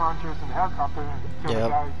rocket launchers and the helicopter and kill the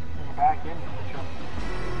guys in the back end of the truck.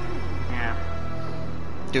 Yeah.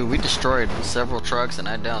 Dude, we destroyed several trucks and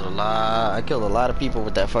I downed a lot. I killed a lot of people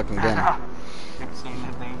with that fucking gun.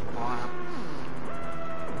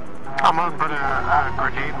 I'm gonna put a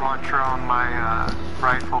grenade launcher on my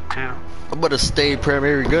rifle too. I'm gonna stay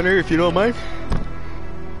primary gunner if you don't mind.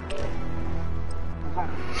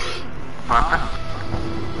 Weapon?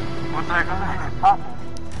 What's that gun? It's popping.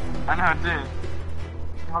 I know it did.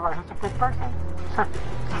 Oh my god, who's the fifth person?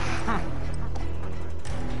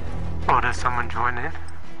 Oh, does someone join in?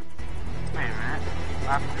 Wait a minute.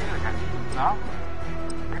 No?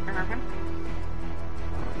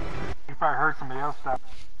 You probably heard somebody else stop.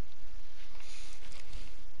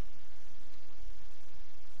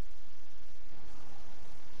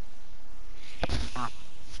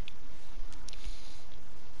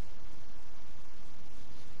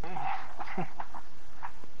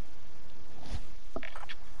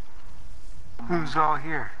 Who's all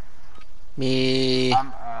here? Me.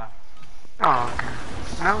 Oh, okay.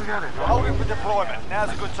 No, we got it. We're holding for deployment.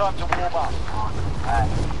 Now's a good time to warm up.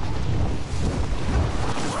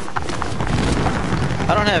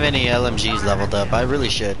 I don't have any LMGs leveled up. I really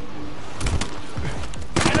should.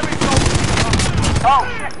 Enemy soldiers. Oh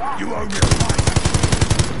shit! You owe me a fight.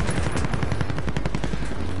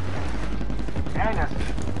 Behind us.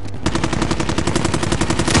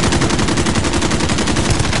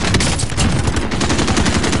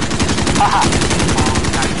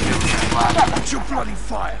 Watch your bloody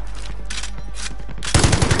fire.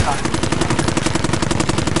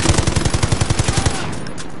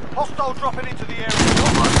 Hostile dropping into the area.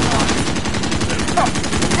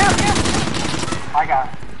 I got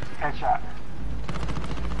it. Headshot.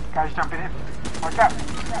 Guys jumping in. Watch out.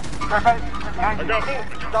 Right behind you.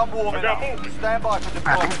 Done warming up. Stand by for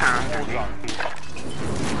I think deployment. they're War zone. underneath.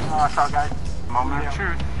 Oh, I saw guys. Moment of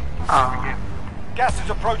truth. Oh, Gas is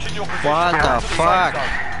approaching your position. What Get the to safe fuck?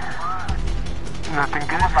 zone. nothing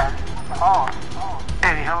good. Oh.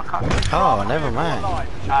 Any helicopter? Oh, never mind. Alive.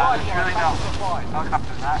 There's really no Supplies.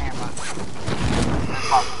 helicopters out here, but there's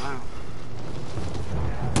lots of loot.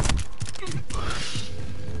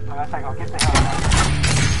 Oh, that's like, I'll get the hell out.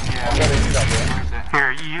 Yeah. Where is it?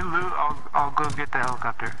 Here, you loot. I'll go get the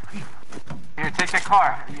helicopter. Here, take that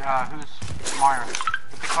car. Who's Mario?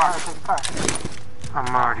 Take the car. Take the car.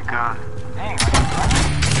 I'm already gone. Dang,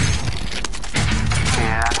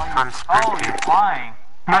 Yeah, I'm oh, sprinting. you're flying.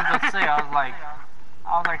 I was about to say, I was like,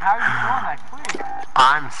 how are you going that quick?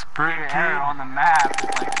 I'm Your sprinting. arrow on the map,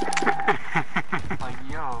 like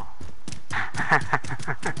yo.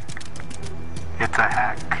 It's a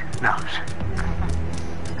hack. No.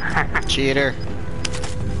 Cheater.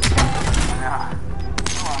 Yeah.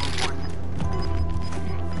 Oh, I'm recording.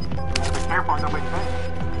 Be careful, nobody's there.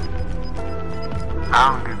 I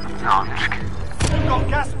don't give a... No, I'm just kidding. We've got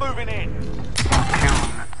gas moving in. I'll kill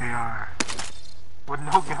them if they are. With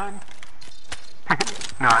no gun?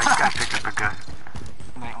 No, I gotta pick up a gun.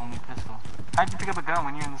 My only pistol. How'd you pick up a gun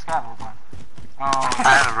when you're in the sky the whole time? I Oh,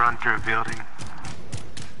 had to run through a building.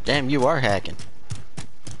 Damn, you are hacking.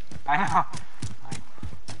 I know. Like,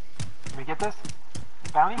 we get this?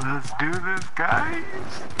 Bounty? Let's do this, guys.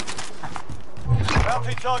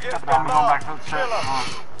 Bounty target has been I'm going back marked. to the Kill church. 'em. I'm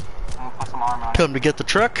gonna put some armor on it. Come to get the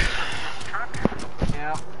truck.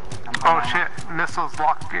 Yep. Oh shit, missiles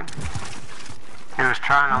locked in. He was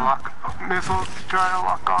trying to lock, missiles trying to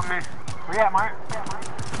lock on me. Where you at, Mark?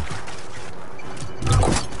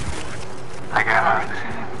 I got it.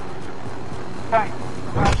 Hey.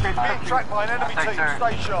 Being tracked by an enemy Thanks, team. sir.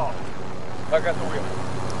 Stay sharp. I got the wheel.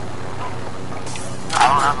 I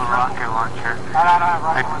don't have a rocket launcher. I don't have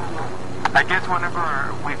rocket launcher. I guess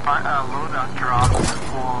whenever we find a loadout drop,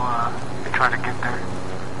 we'll try to get there.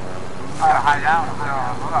 Gotta hide out until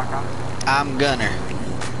loadout comes. I'm gunner.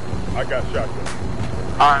 I got shotgun.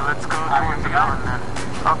 Alright, let's go towards the mountain then.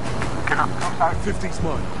 Oh, get up. 50's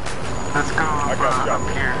mine. Let's go up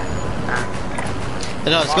here.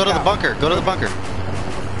 No, let's go to the bunker. Go to the bunker.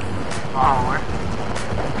 Oh, where?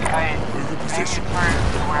 Hey, take me to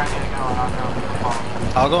where I need to go and I'll go.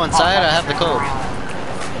 I'll go inside. I have the code.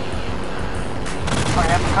 Oh, you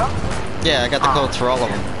have the code? Yeah, I got the codes for all of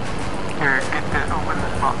them. Here, get the, open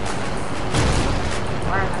this box.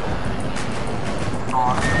 Where is it?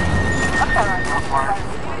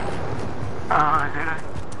 Did I?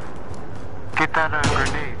 Get that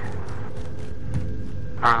grenade.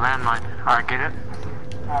 Or landmine. Alright, get it.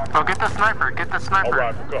 Oh, get the sniper. Get the sniper.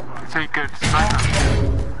 Alright, go. So you could snipe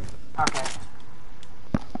him. Okay.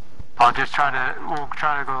 I'll just try to, we'll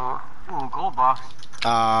try to go. Ooh, gold box.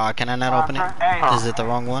 Can I not open it? Hey, Is it the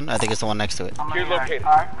wrong one? I think it's the one next to it. You're located.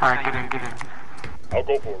 Alright, get in, get in. I'll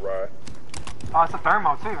go for a ride. Oh, it's a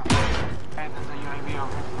thermo too. Hey, there's a UAV over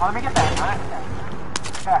here. Oh, let me get that, right?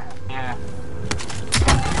 Yeah. Yeah.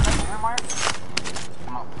 Here, Mark?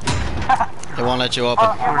 Come on. It won't let you open.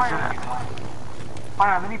 Oh, here, Where's Mark. it at? Hold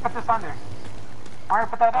on, let me put this on there. Mark,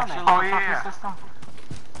 put that on there. Oh, yeah. System.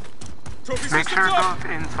 Make sure it goes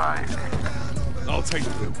inside. I'll take the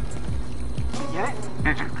wheel. Get it?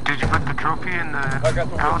 Did you put the trophy in the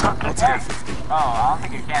helicopter? I'll take a 50. Oh, I don't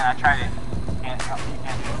think you can. I tried it. You can't do it.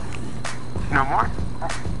 No more?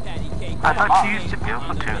 I thought you used to be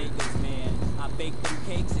able to.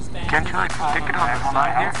 Can't you like stick it on the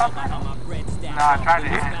side here? No, I tried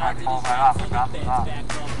it. I pulled that off. It bounced off.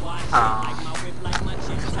 Oh.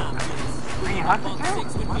 300 too?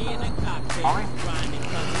 Are we?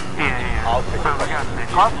 Yeah. I'll take But we got Go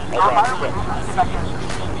mission. up, go up, get back here.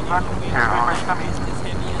 Here,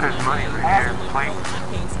 there's money right here. Plate.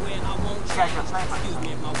 You guys got sniper.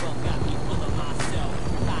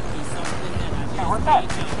 Yeah, what's that?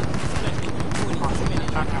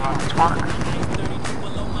 Smart.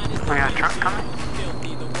 We got a truck coming?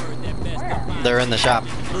 They're in the shop.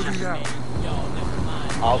 Moving out.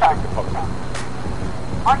 I'll take the public.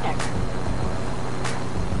 Okay.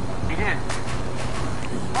 You did.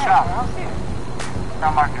 Yeah, I don't see it.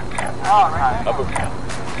 Don't mark it. Oh, right there. I'm moving out.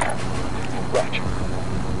 Roger.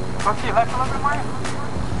 Go to your left a little bit more.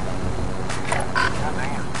 God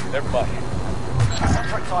dang it. Never mind.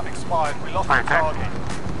 Contract time expired. We lost the Right there. target.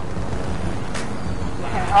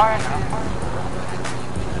 Alright.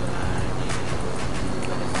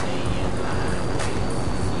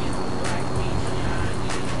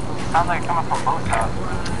 Sounds like it's coming from both sides.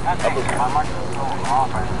 God dang it. My mark is so off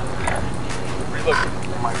right now. Reloading.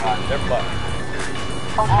 Oh my god. Never mind.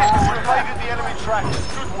 Evaded the enemy track.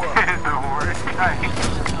 Good work. Don't worry.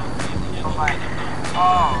 I'm like,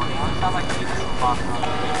 oh, it sounds like it's a box.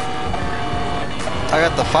 I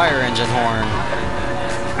got the fire engine horn.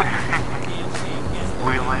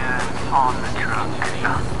 We land on the truck.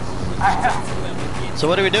 So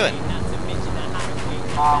what are we doing?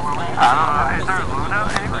 I don't know. Is there a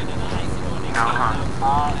loadout anywhere? No, huh?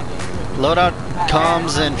 Loadout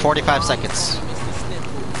comes in 45 seconds.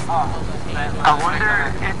 I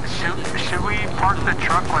wonder, should we park the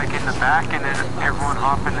truck like in the back and then everyone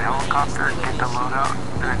hop in the helicopter and get the loadout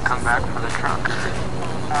and then come back for the truck?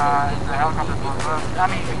 The helicopter blows up. I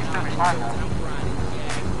mean, we can still be fine though.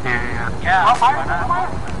 Yeah. Yeah, Oh, why fire, not? fire.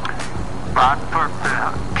 But I'd park the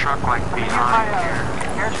truck like Use my behind here.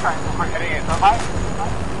 airstrike real quick. So fire.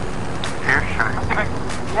 Airstrike.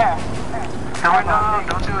 Yeah. No,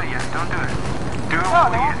 don't do it yet. Don't do it. Do it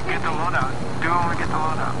when we get the loadout. Do it when we get the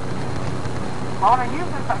loadout. I want to use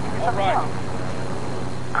this. I'll give you something else.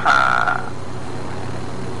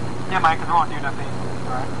 Yeah, Mike, because we won't do nothing.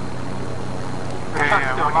 Alright.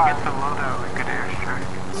 Yeah, when we get the loadout, we get airstrike.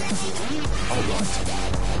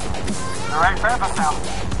 They're right in front of us now.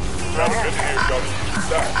 Right here.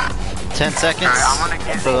 10 seconds Alright, I'm gonna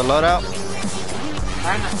get for the loadout.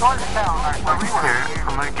 They're in the storage town. Alright, where we were. here.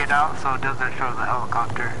 I'm gonna get out so it doesn't show the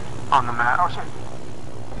helicopter on the map. Oh, shit.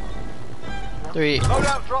 3.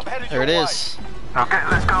 Loadout drop headed There your it way. is. Okay,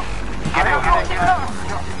 let's go. Get in.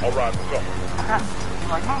 Alright, let's go.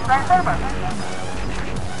 Like, move right there, but.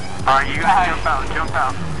 Alright, you guys jump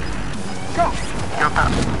out. Go. Jump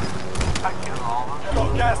out. Got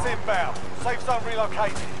gas inbound. Safe zone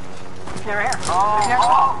relocated. Get right here. Oh.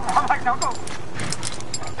 I'm like, don't go.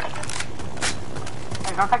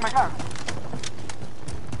 Hey, don't take my gun.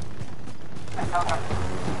 Hey, don't go.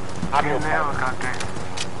 I'm in the helicopter.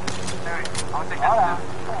 I'll take that.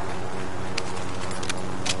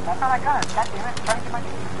 That's not my gun. God damn it. Trying to get my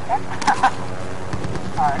gun.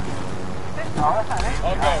 Alright. No, that's not it.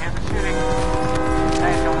 Okay. Here's the shooting.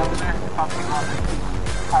 Hey, it's going over there. I'll take one.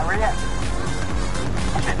 Alright, where you at?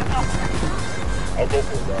 I'll go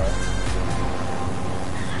for it, guys.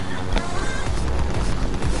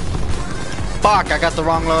 Fuck, I got the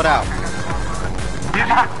wrong loadout.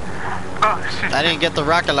 Oh, shit. I didn't get the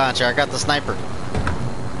rocket launcher, I got the sniper.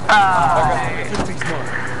 50's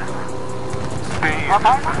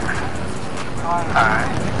mine. Alright.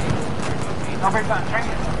 Nobody's on train.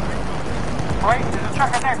 Wait, there's a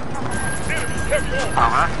truck right there. Oh,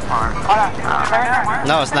 that's smart. Hold on. Right there, Mark.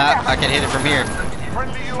 No, it's not. I can hit it from here.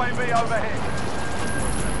 Friendly UAV overhead.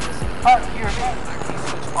 Oh, you're dead.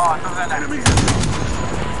 Oh, it's over there. Enemies!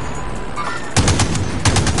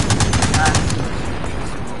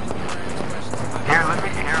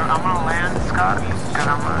 Here, I'm gonna land, Scott, because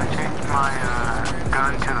I'm gonna change my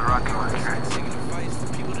gun to the rocket launcher.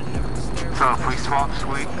 So if we swap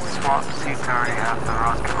seats, I already have the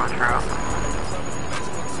rocket launcher up.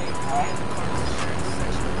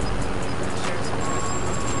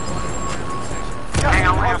 Hey, I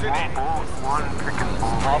only have one freaking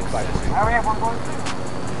bullet. I only have one bullet too.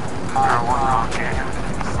 Or one rocket.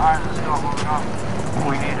 Alright, let's go. Moving on.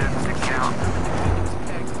 We need it to count.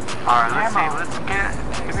 Alright, let's see,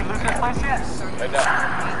 did we lose this place yet?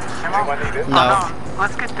 Anyone need it? No.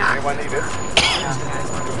 Let's get this. Anyone need it?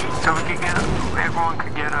 So we could get, everyone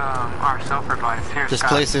could get our self-revives here. This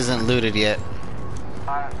Scott. place isn't looted yet.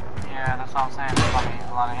 Yeah, that's what I'm saying. There's probably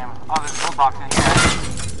a lot of ammo. Oh, there's a box in here.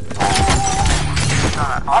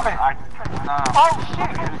 Oh,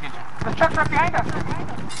 shit! The truck's right behind us!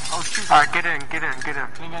 Oh, shoot. Alright, get in. Get in.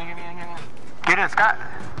 Get in, Scott.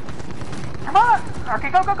 Come on! Okay,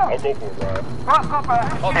 go. I'll go for it,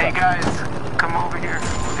 Ryan. Go up, Hey guys, come over here.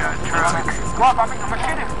 We got a truck. Go up, I'm gonna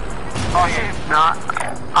shoot him. Oh, shit. No,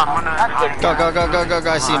 I'm gonna... Go.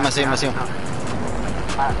 I see him.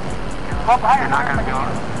 Go up higher. You're not gonna go up.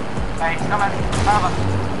 Hey, he's coming. Front of us.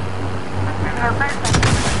 Maybe they're facing.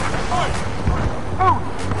 Ooh!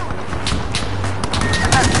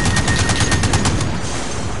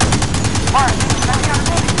 Mark, let me go to the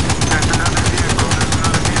building. There's another vehicle.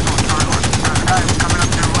 Guys, coming up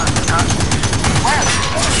to the left. Scott. Where?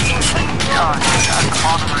 Oh, shit, at the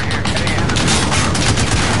bottom right here.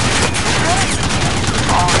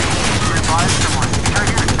 Oh, he revived someone. Right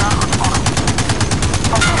here, Scott, on the bottom.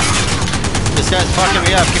 This guy's fucking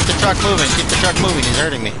me up. Keep the truck moving. He's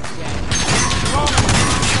hurting me.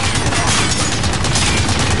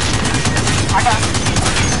 I got it.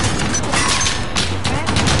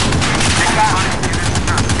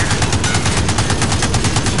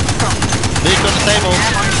 Vehicle disabled.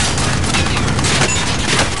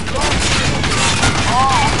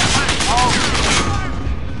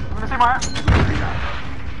 I'm gonna see Mark.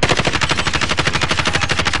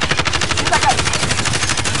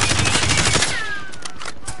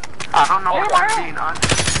 I don't know what I'm seeing on.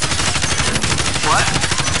 What?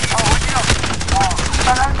 Oh, where'd you go?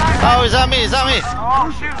 Oh, he's on me. Oh,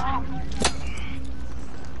 shoot.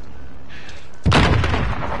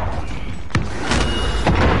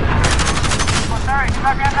 Oh, sorry. He's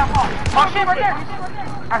right behind that wall. Oh, shit, right there.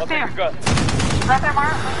 I see him. He's right there,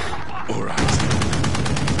 Mark. Alright.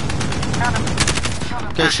 Found him.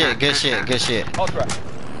 Good shit.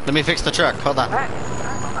 Let me fix the truck. Hold on.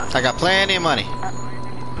 I got plenty of money.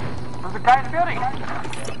 There's a guy in the building.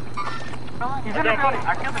 He's in the building.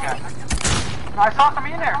 I killed the guy. I saw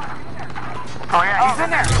somebody in there. Oh yeah, he's in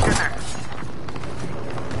there.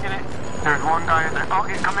 Get it. There's one guy in there. Oh,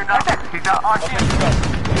 he's coming up. He's out. Oh, shit.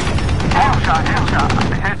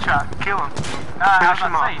 Headshot. Kill him.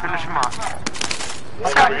 Finish him off.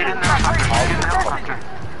 Scott, get in there. Get in the helicopter.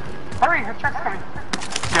 Hurry, her truck's coming.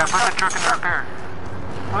 Yeah, put the truck in repair.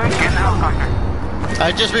 Get in the helicopter.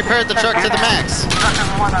 I just repaired the truck to the max. Truck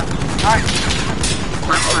doesn't want us. Alright.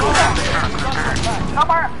 Repair the truck. Come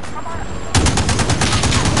on.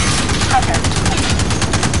 Okay.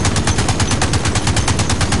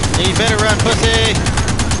 You better run, pussy.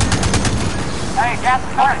 Hey, gas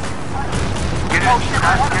is coming. Get in,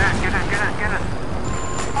 Scott. Get in.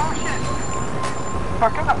 Oh, shit.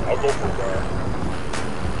 Fuck up. I'll go for it, Ryan.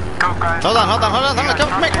 Go, guys. Hold on.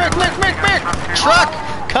 Come, Mick. Truck,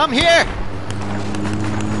 come here.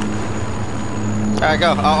 Alright,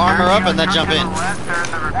 go. I'll armor up and then jump in. Hey,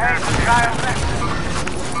 there's a guy over there.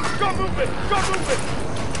 Go move it! Go move it!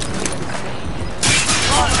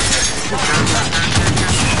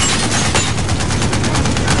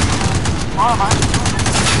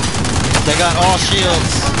 They got all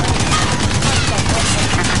shields.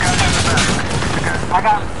 I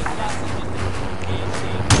got him.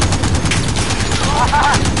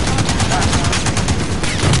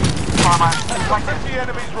 50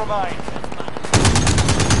 enemies remain.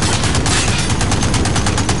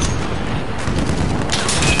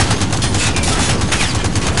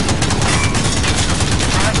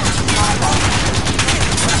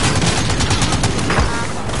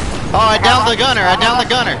 Oh, I downed the gunner.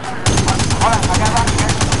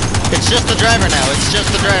 It's just the driver now. It's just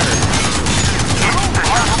the driver.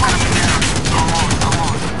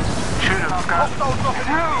 Hostiles dropping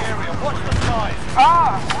into the area. Watch the skies.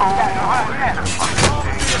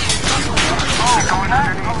 He's going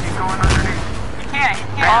underneath. He can't.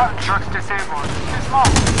 Truck's disabled. Too small.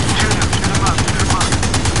 Shoot him up. He's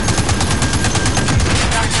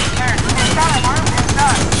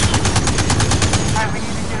done. Alright, we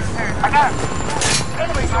need to get upstairs. I got him.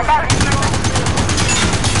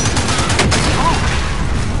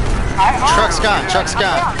 Truck's gone.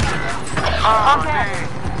 Okay.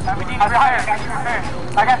 We need repairs.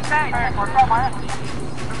 I got staying. We're from my ass.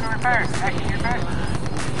 Repairs. Actually, repairs.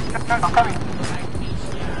 I'm coming.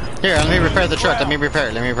 Here, let me repair the truck. Let me repair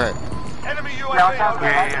it. Enemy UAV over.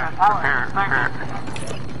 Repair it.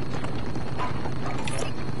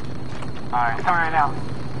 Alright, it's coming right now.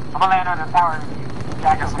 I'm gonna land on the tower.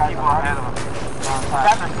 Jack some people ahead of him.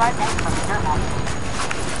 That's a sniper, so be careful.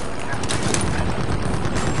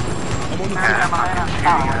 I'm on the I'm gonna land on the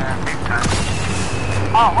tower.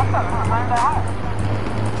 Oh, what's up? I'm gonna land that high.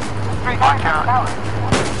 There's 3 guys on the tower.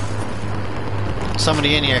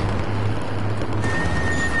 Somebody in here.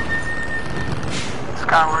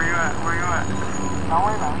 Scott, where you at? Don't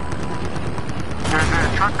worry about it. There's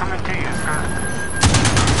a truck coming to you, Scott.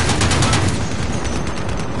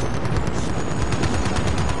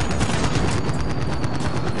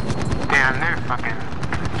 Damn, they're fucking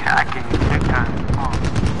attacking big time. Oh.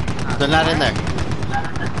 They're not in there.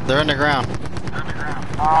 They're underground.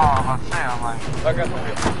 Oh, I'm about to say, I'm like, I got the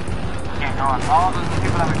wheel. can't go on. All those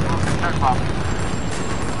people that are close to truck bombs.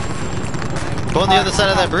 Go on the other side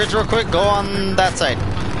of that bridge real quick. Go on that side.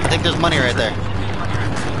 I think there's money right there.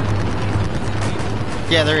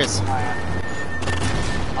 Yeah, there is.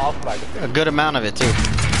 I'll flag it. A good amount of it, too.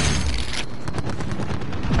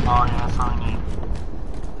 Oh, yeah, that's all I need.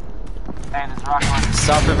 And it's rock one.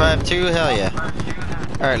 South Revive 2? Hell yeah.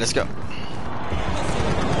 Alright, let's go.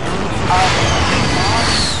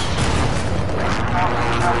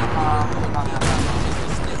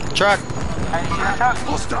 Truck! Hey, you see that truck?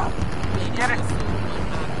 Hostile. Get it.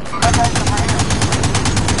 Okay, so right here.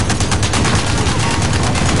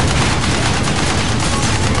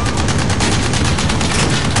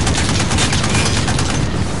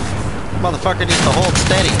 Motherfucker needs to hold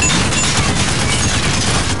steady.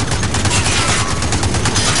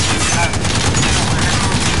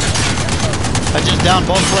 I just downed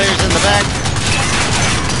both players in the back.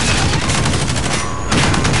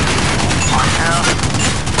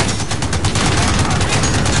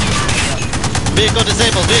 Vehicle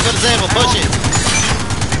disabled, push it.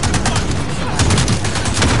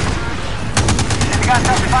 You got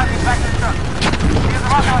something behind me, back to the truck. Here's the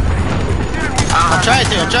rocket launcher. I'm trying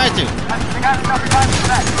to. You got something behind me,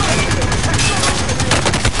 back.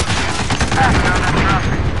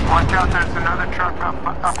 Watch out, there's another truck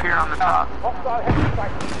up here on the top. Oh,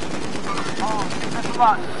 this is a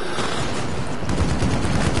lot.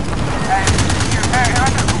 Hey, here.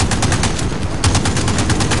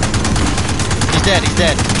 He's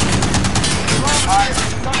dead. Alright.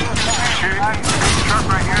 This truck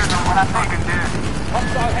right here is almost fucking dead.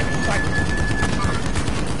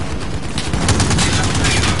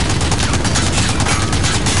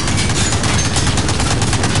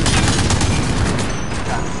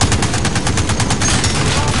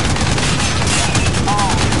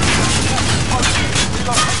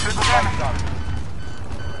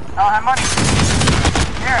 I don't have money.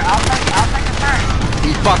 Here, I'll take a turn.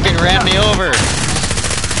 He fucking ran me over.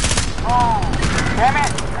 Oh, damn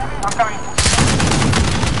it. I'm coming.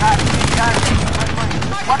 Guys.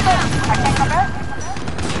 What the? I can't come back?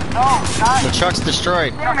 No, guys. The truck's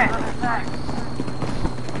destroyed. Damn it.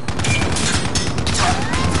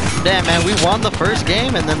 Damn, man, we won the first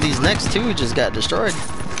game, and then these next two just got destroyed. That's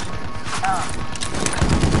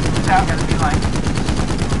how it's gonna be like.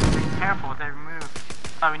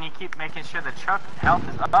 we need to keep making sure the truck health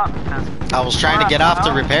is up because. I was trying to get off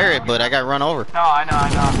to repair it, but I got run over. No, I know. I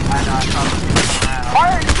saw the people around.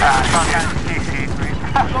 Why are you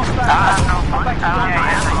I have no fun. I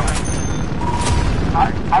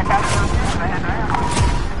got you.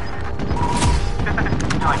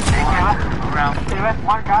 You're like, take it around. They left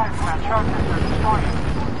one guy in that truck and they're destroying him.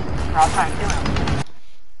 I was trying to kill him.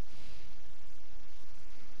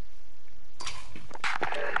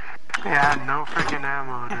 Yeah, no freaking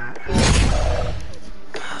ammo, dude.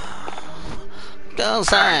 Go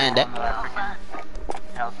sign that.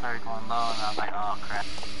 Health started going low, and I was like, oh crap.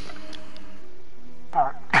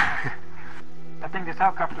 Alright. I think this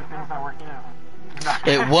helicopter thing's not working out.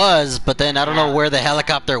 It was, but then I don't know where the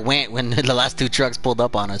helicopter went when the last two trucks pulled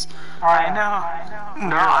up on us. I know.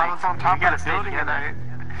 No, I was on top of the building and I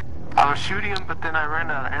was shooting him, but then I ran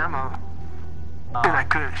out of ammo. And I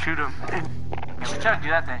couldn't shoot him. Yeah, we try to do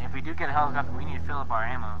that then. If we do get a helicopter, we need to fill up our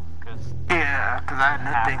ammo. Yeah, because I had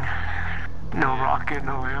nothing. No rocket,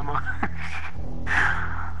 no ammo.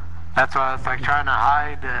 That's why I was like trying to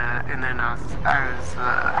hide, and then I was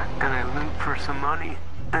gonna loot for some money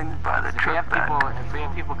and buy the truck back. If we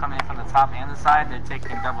have people coming in from the top and the side, they're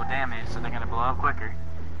taking double damage, so they're gonna blow up quicker.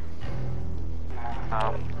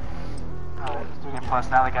 So, and plus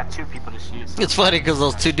now they got two people to shoot. So. It's funny because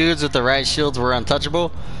those two dudes with the right shields were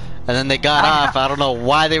untouchable, and then they got off. I don't know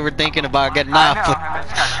why they were thinking about getting off.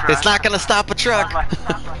 It's not gonna stop a truck. I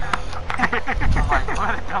was like,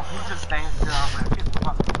 what? Don't we just stay still? I was like, get the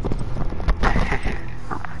fuck.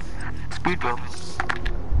 Speed bump.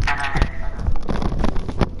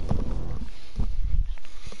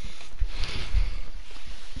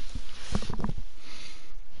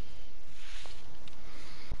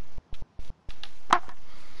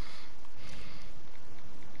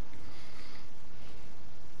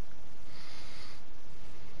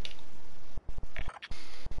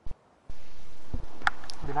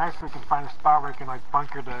 It'd be nice if we can find a spot where we can like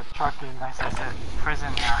bunker the truck in. Nice, that's it.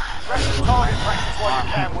 Prison now. Press the target practice while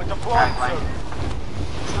you can. We're deploying soon.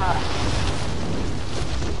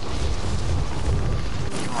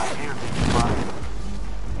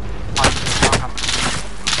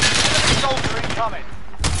 Soldier incoming.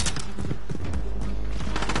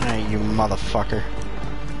 Hey, you motherfucker.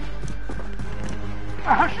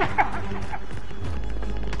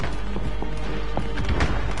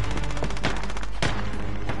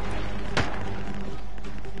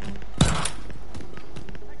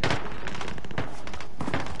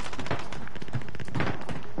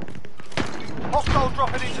 Hostile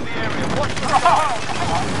dropping into the area. Watch the sky.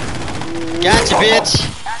 Gotcha, bitch.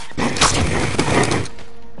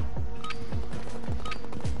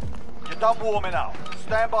 You're done warming up.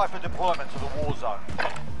 Stand by for deployment to the war zone.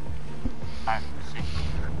 Alright, see.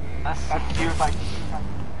 That's cute, like.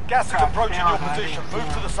 Gas is approaching your position. Move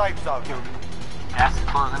to the safe zone. Gas is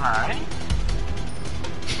closing already?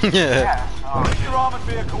 Yeah. Oh, Keep your armored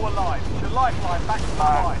vehicle alive. It's your lifeline back to the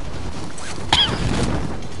line.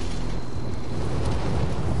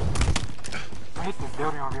 I hate this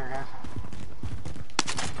building over here, guys.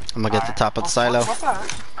 I'm gonna get the top of the silo. What's that?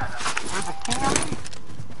 There's a king already?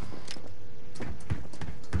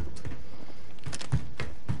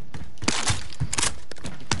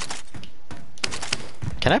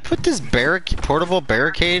 Can I put this portable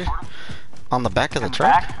barricade on the back of the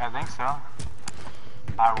truck? Back? I think so.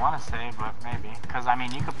 I want to say, but maybe. Because, I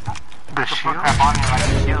mean, you could put shield? crap on here like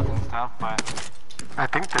the shield and stuff, but... I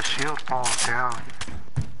think the shield falls down.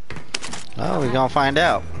 Oh, we're gonna find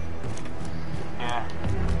out. Yeah.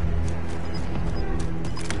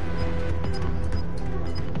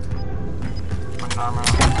 Put armor on.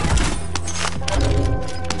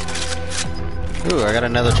 Ooh, I got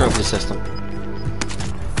another trophy system.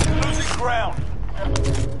 Losing ground.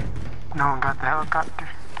 No one got the helicopter.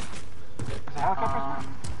 Is the helicopter?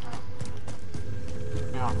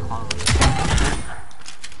 You don't close.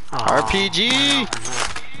 RPG!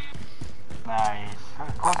 Nice.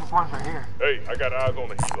 The closest one's right here. Hey, I got eyes on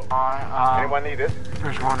the helo. Anyone need this?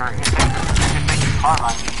 There's one right here. Car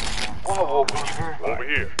line. Whoa, Over here. over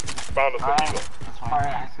here. Found us a helo. That's fine.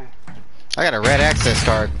 Alright, I see. I got a red access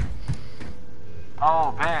card.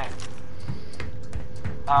 Oh, bet.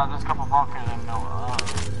 There's a couple bunkers I know of.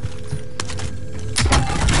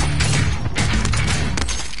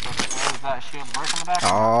 Is that shield work in the back?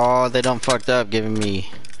 Oh, they done fucked up giving me.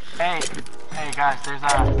 Hey guys, there's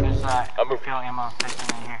refill ammo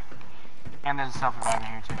station in here. And there's a self-revive in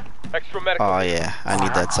here too. Extra medical. Oh yeah, I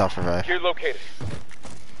need that self-revive. Here located.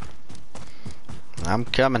 I'm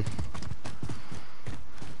coming.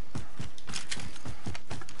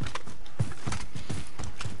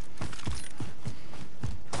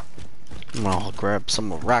 I'm gonna grab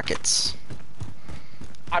some rockets.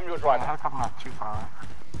 I'm your The driver. helicopter not too far away.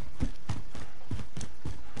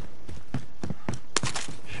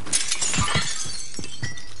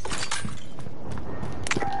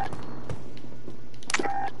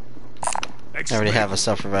 I already have a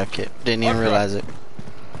self-revive kit. Didn't even realize it.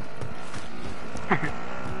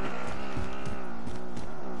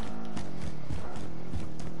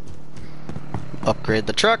 Upgrade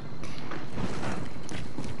the truck.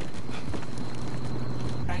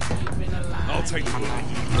 I'll take the bullet.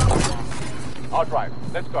 I'll drive.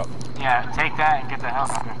 Let's go. Yeah, take that and get the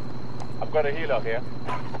helicopter. I've got a healer here.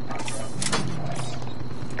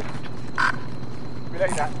 Be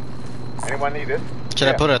later. Anyone need it? Should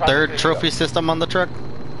I Yeah, put a try third to trophy system on the truck?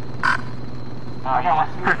 I got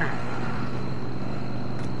one.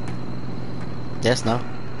 Yes, no.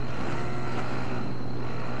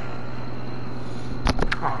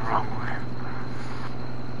 Oh, wrong way.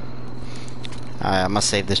 Alright, I'm gonna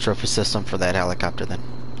save this trophy system for that helicopter then.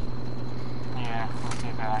 Yeah, let's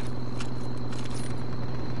see that.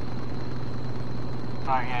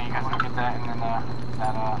 Oh yeah, you guys can get that and then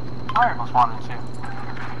that fire most wanted too.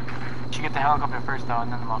 You should get the helicopter first though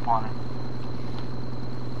and then the most wanted.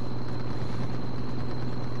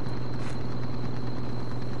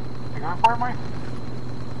 You going for it, Mike?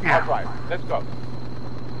 I'll drive. Let's go.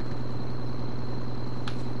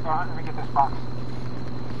 Go on, let me get this box.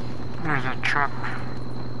 There's a truck.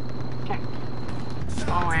 Okay.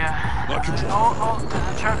 Oh yeah. I can drive. Oh, there's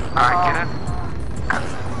a truck. Alright, get it.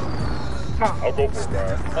 Go. I'll go for a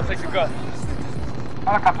ride. I'll take the gun.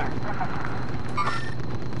 Helicopter.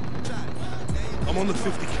 I'm on the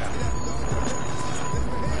 50 cal.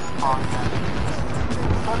 Oh yeah.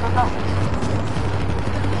 Go, go, go.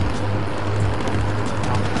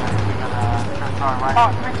 Oh,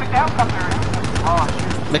 we took the helicopter. Oh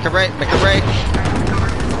shoot. Make a break, make a break.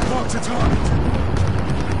 Mark to target.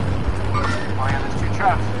 Oh yeah, there's two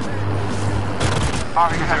trucks. Oh,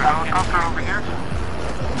 you got a helicopter over here?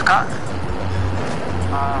 Scott?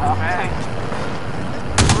 Okay.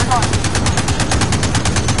 Where we going?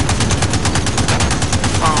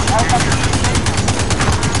 Oh, helicopter.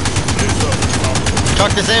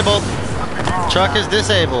 Truck disabled. Truck is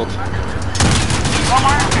disabled. Oh,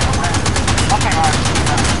 Mark. Okay, alright.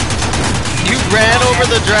 You ran over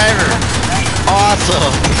the driver.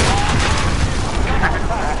 Awesome.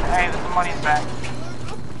 Hey, the money's back.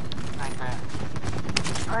 Like that.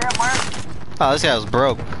 Hurry up, Mark. Oh, this guy was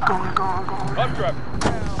broke. Go, go, go. I'm driving.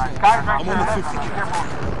 Alright, guys, right I'm there. on the 50 Be careful.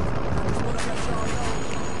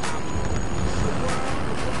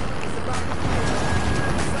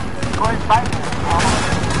 Go inside there.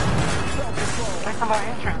 Take the little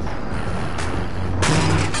entrance.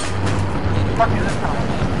 Fuck you, let's go.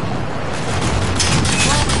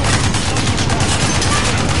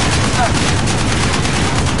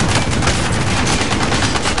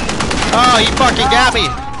 Oh, he fucking got me.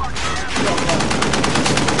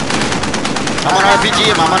 I'm on RPG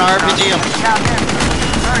him, I'm on RPG him. Down here.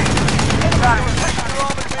 Hurry. Got it.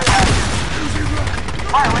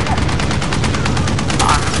 Fire, wait there.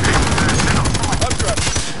 I'm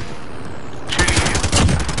driving.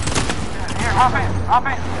 Here, hop in, hop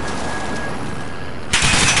in.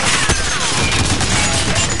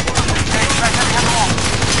 Hey, back there, the wall.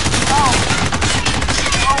 No.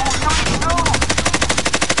 No.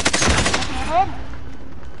 You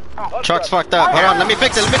did? Truck's fucked up. Hold on, let me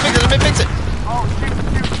fix it, let me fix it, let me fix it. Oh, shoot.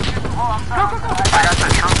 Oh, I'm sorry. Go. I got the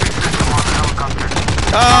trophy system on the helicopter.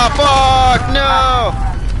 Oh, fuck, no.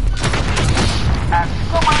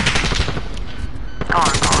 Go, Mike. Go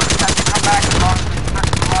on. Come back as long as you touch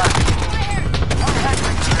the mark.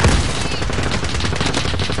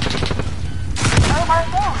 Hey, Mike,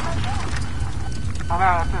 go. Oh, no,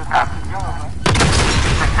 that's it. That's it. Go.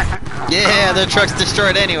 Yeah, the truck's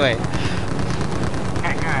destroyed anyway.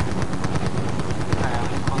 Okay, good.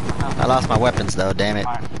 I lost my weapons though, damn it.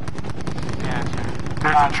 Yeah, sure.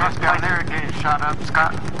 There's a truck down there getting shot up,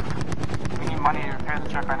 Scott. We need money to repair the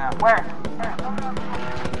truck right now. Where?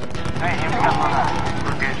 Hey, here we got loadout.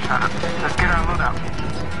 We're getting shot up. Let's get our loadout.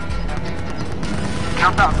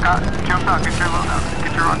 Jump out, Scott. Jump out. Get your loadout.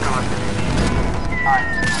 Get your run going. Alright,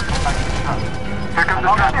 go back to the truck. Here comes the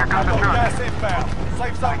truck. Here comes the truck. Gas inbound.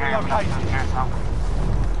 Safe zone relocated.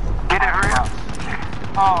 Get it, hurry up.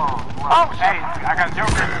 Oh, hey, I got a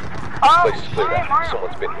Joker. Oh, Place is clear.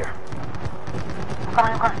 Someone's been here.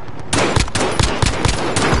 I'm coming.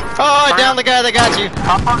 Oh, I downed the guy that got you.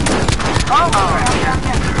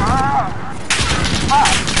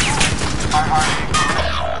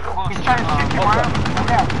 He's trying to shoot you, Mario.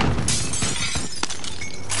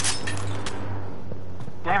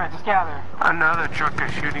 Yeah, Damn it, just get out of there. Another truck is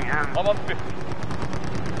shooting him. I'm on 50. Get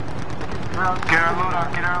our loadout,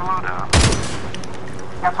 get our loadout.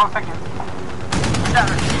 Got 12 seconds. Get out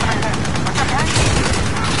of there. What's up, guys?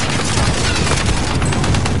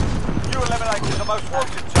 You eliminated the most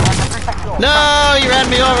wanted target. No, you ran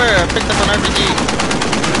me over. I picked up an RPG.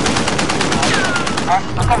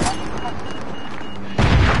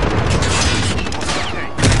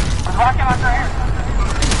 There's rocket launcher here.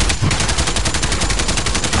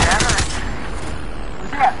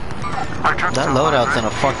 That loadout's in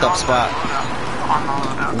a fucked up spot.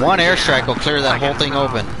 One airstrike will clear that whole thing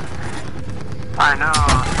open. I know,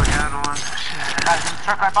 we had one. Guys, there's a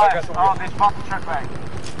truck right by us. Oh, they bumped the truck back.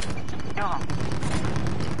 Kill them.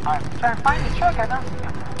 Alright, I'm trying to find the truck. I don't see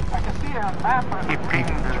him. I can see it on the map. But He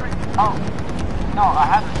pinged it. oh. No, I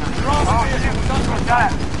haven't. Oh, shit.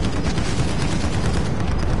 Got it.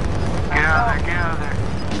 Get out of there, get out of there.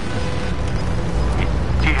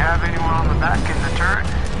 Do you have anyone on the back in the turret?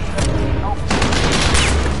 Nope.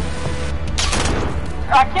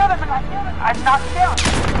 I killed him. I knocked him down.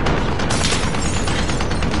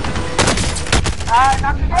 I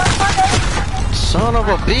knocked him down. Son of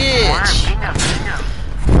a bitch! Ping him.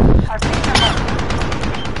 I beat him up.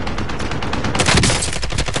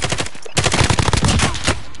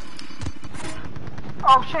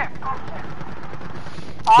 Oh shit.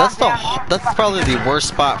 That's probably the worst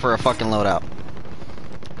spot for a fucking loadout.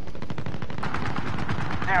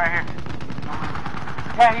 Yeah, right here.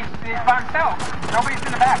 Yeah, he's by himself. Nobody's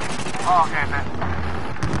in the back. Oh, okay, man.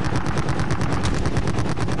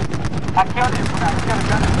 I killed him. I killed a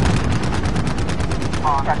gunner.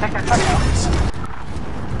 Oh, I gotta take that truck out.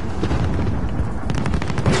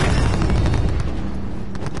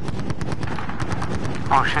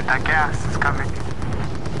 Oh shit, that gas is coming.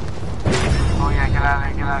 Oh yeah, get out of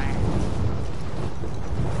there, get out of here.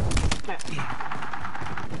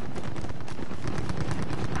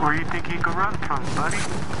 Where do you think he could run from, buddy?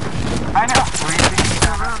 I know. Where do you think he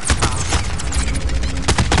could run from?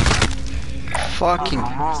 Fucking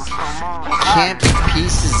Almost. camping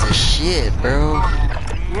pieces of shit, bro.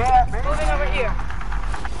 Yeah, baby. Moving over here.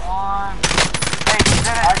 One. Hey, he's in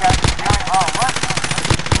it. I got you. Oh, what?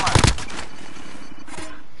 Come on.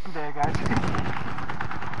 I'm dead, guys.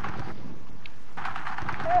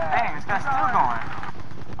 Dang, this guy's still going.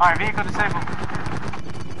 Alright, vehicle disabled.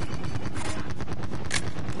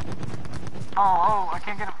 Oh, I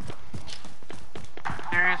can't get him.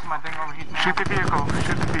 There is my thing overheating now. Shoot the vehicle,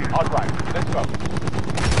 All right, let's go.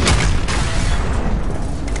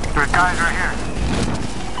 There's guys right here.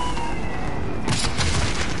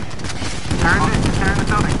 They're in the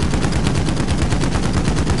building.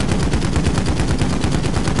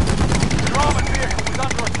 Your armored vehicle is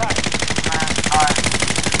under attack. Alright.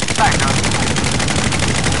 Thanks, John.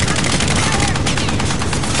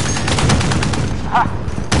 Ha!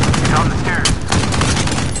 He's on the stairs.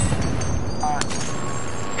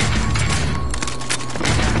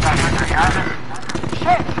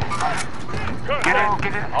 Shit!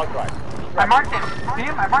 Get in. All right. I marked him. See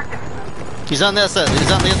him? I marked him. He's on the outside.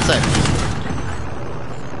 He's on the inside.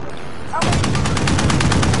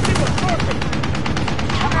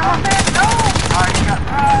 No! Alright, you got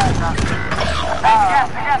gas.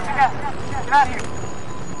 Get out of here.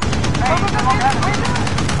 Hey, come on, guys.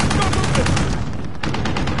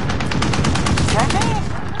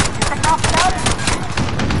 Get off the out.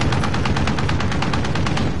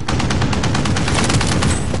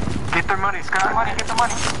 Get their money, Scott. Get the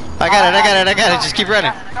money. I got it. Just keep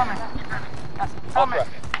running. All right.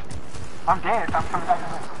 I'm dead. I'm coming back.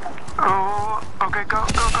 Oh, okay, go.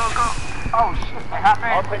 Oh shit, they have me.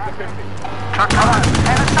 I'll take the 50. Truck coming.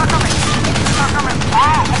 Hey, there's truck coming.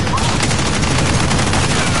 Ah!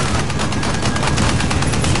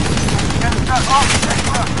 Get the truck. Oh, there you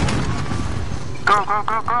go.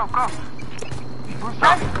 Go. Who's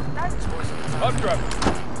driving? I'm driving.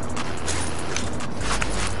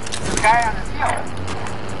 The guy on the field.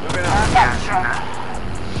 Moving on. Yeah, I seen that.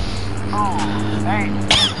 Oh, hey.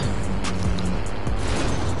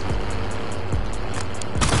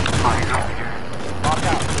 Oh, he's over here. Mark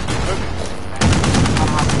out. Moving.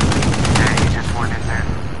 Yeah, he just went in there.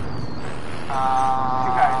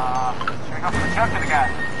 Two guys. Should we go for the truck or the guy?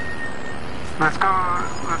 Let's go.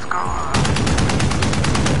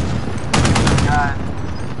 God.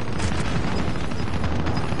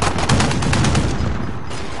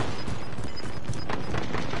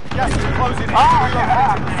 Yes, we're closing in. Oh,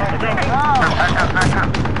 yeah. Back up.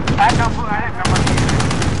 I don't put, I didn't come up here.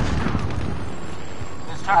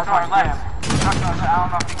 This truck's to our left. I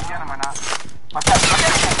don't know if you can get him or not. Watch out.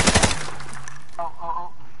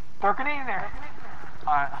 Oh. Throw a grenade in there.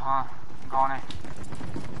 Alright, I'm going in.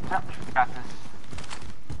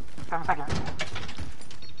 7 seconds.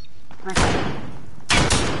 3 seconds.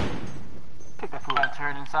 Take that food. Got a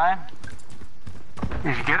turret inside.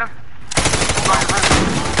 Did you get him?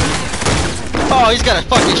 Oh, he's got a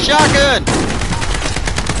fucking shotgun!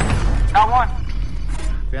 Got one.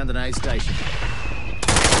 Found an aid station.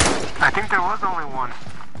 I think there was only one.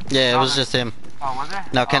 Yeah, it was just him. Oh, was there?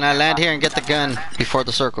 Now, can I land here and get the gun before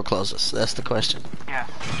the circle closes? That's the question. Yeah.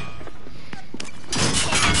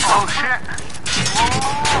 Oh shit!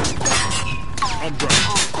 I'm drunk.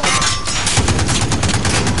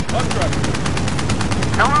 I'm drunk.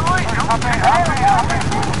 No, wait.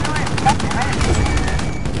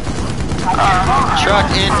 Truck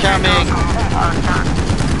incoming!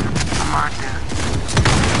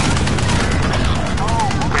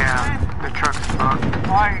 Yeah, the truck's fucked.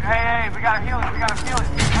 Alright, hey, we gotta heal it.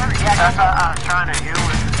 Hurry. That's what I was trying to heal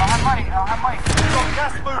with. I don't have money.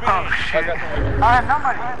 Gas moving Oh in. shit. I have no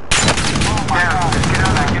money. Oh my Yeah, god.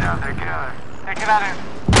 get out there. Hey, get out of here.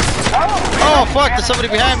 Oh, fuck, there's somebody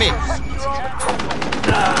behind me!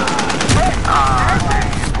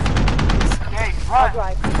 Hey, run.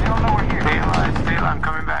 They don't know we're here. Stay alive, I'm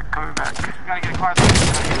coming back. We gotta get a car.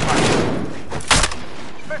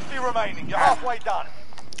 50 remaining. You're halfway done.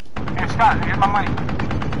 Here, Scott, here's my money.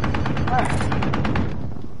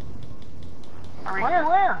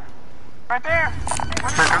 Where? Right there.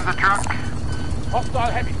 Here comes the truck.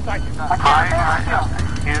 Hostile heavy sighted. Hi.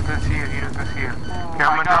 He doesn't see you. Here, I'm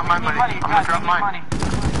gonna drop my money. I'm gonna drop mine.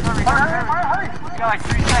 Hurry. We got like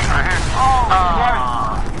 3 seconds. Right here.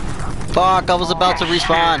 Fuck, I was about to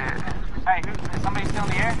respawn. Hey, is somebody still in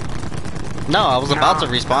the air? No, I was about to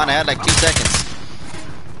respawn. I had like 2 seconds.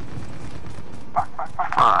 Fuck.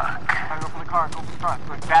 Gotta go for the car.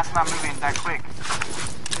 Quick, that's not moving that quick.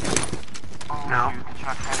 Oh, No. shoot, the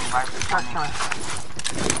truck's heading right for me.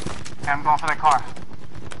 Okay, I'm going for that car.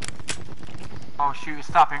 Oh shoot, it's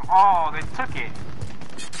stopping. Oh, they took it.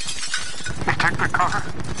 They took the car.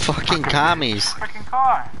 Fucking commies. Freaking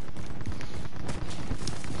car.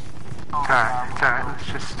 Oh, It's alright. Let's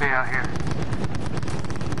just stay out here.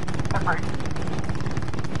 Separate.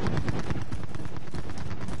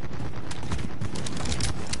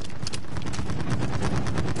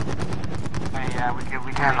 Hey, yeah, we can.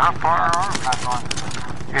 Damn, how far are we? Not going.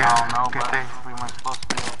 Yeah, Oh no, good but thing. we weren't supposed to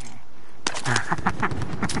be over here.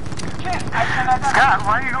 Shit, I cannot. Scott,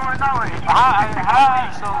 why are you going that way? Hi,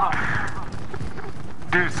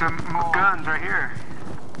 Dude, some guns right here.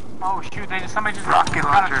 Oh shoot, somebody just Rocket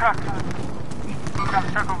got launcher. a truck. Got a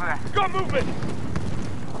truck over there. Got movement!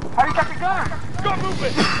 How you got the gun? Got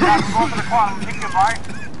movement! Yeah, I'm going for the quad. I'm gonna pick you up, alright?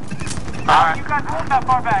 Alright. You guys moved that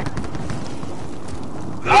far back.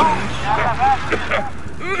 Oh,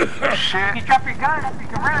 yeah, Shit. you drop your gun, you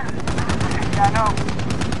can run. Yeah, I know.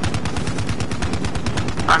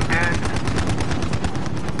 I'm dead.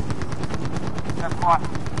 That's quad.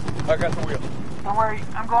 I got the wheel. Don't worry,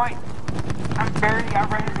 I'm barely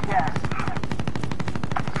outrunning the gas.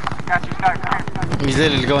 Got you, Scott, come here. He's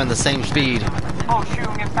literally going the same speed. Oh shoot,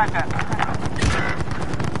 I'm gonna snipe that.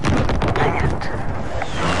 Dang it.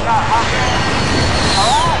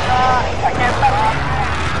 Oh, I can't stop it.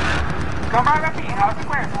 Go right up here, how's it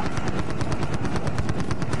square?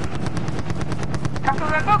 Come to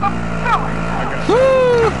that, go. I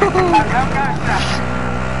got it.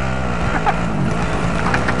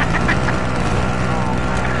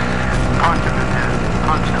 Punch him in the head.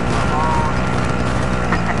 Punch him.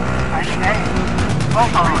 I need aim.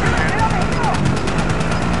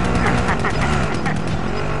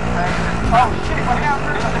 Oh, shit, what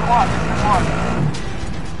happened? This is the quad.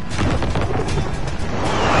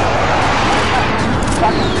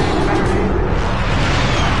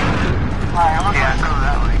 Alright, I'm gonna Yeah, go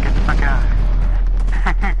that way. Get the fuck out of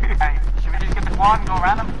here. Hey, should we just get the quad and go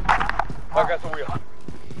around them? I got the wheel.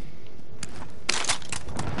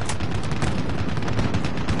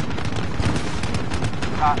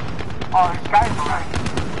 Oh, this guy's right.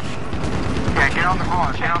 Yeah, get on the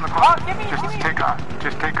quad. Get on the Oh, quad. give me. Just take off. Go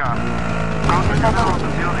through the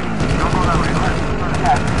building. Don't go that way.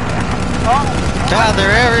 Yeah. Oh, God,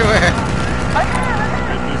 they're everywhere.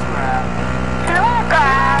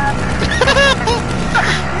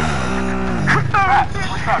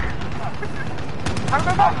 what's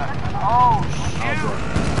up? Oh, shoot.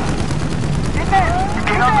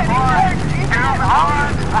 Get on the board.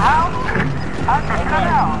 How? How'd you get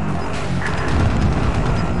out?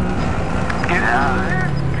 Get out of there.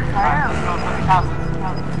 I am. Let's go to the houses.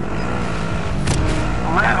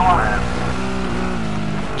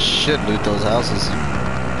 Should loot those houses.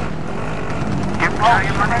 Get behind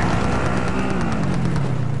your money.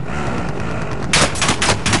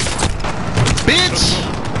 Bitch!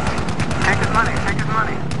 Take his money.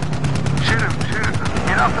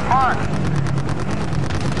 Get off the pond.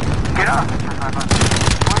 Get off.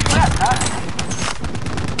 Where you at, Doc?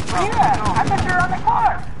 Where you at? I thought you were on the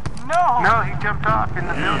car. No. No, he jumped off in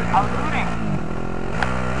the building. I was looting.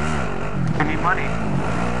 You need money.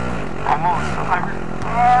 Almost.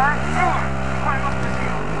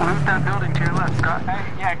 Loot that building to your left, Scott. Hey,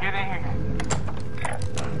 yeah, get in here.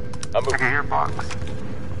 I'm Like a moving. gearbox.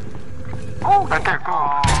 Oh, Right there, gold.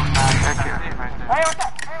 Oh, nice. Heck That's yeah. it right there. Hey, what's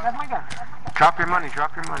that? That's my gun. Drop your money,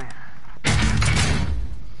 drop your money.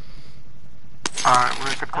 Alright,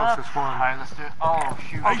 where's the closest one? Alright, let's do it. Oh,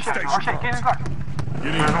 shoot. Oh, shit. Oh, shit. Get in the car. Get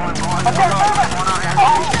in. There's only one. Okay, One out here.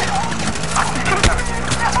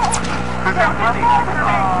 Who's got money?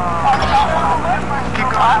 Keep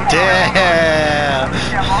going. Damn!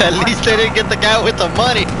 At least they didn't get the guy with the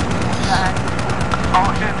money. Oh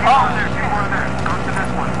shit, two more there, two more there. Go to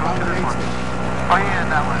this one, go to this one. Oh yeah,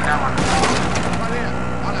 that one, that one.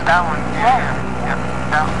 That one, yeah. Yep,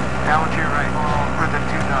 that one to your right. Where the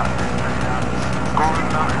two dots. Go over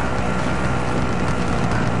the other.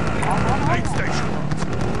 Aid station.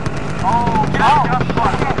 Oh, get off the car.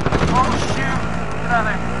 Oh, shoot. Get out of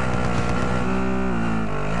there.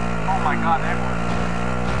 Oh my god, everyone.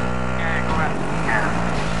 Yeah, go ahead.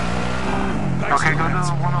 Yeah. Okay, go to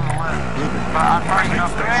the one on the left. But I'm parking up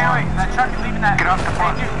there. Wait. That truck is leaving that. Get off the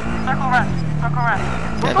front. Hey, dude, circle around. Circle around.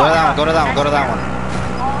 Yeah, go to that one, go to that one, go to that one.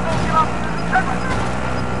 Oh, no, get off. Circle.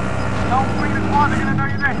 Don't bring the quad. They're gonna know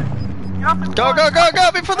you're there. Get off the Go, quad. go, go, go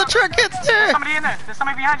before the truck gets There's there. somebody in there. There's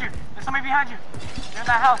somebody behind you. There's somebody behind you. They're in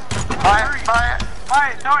that house. Fire, fire.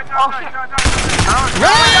 Fire. Do it.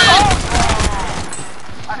 Run!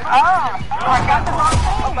 I got the wrong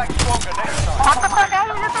thing. Come back stronger next time. What the fuck? How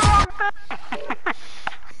did you get the wrong thing?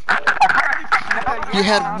 You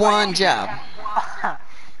had one job.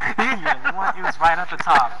 Yeah, he was right at the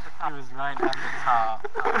top. He was right at the top.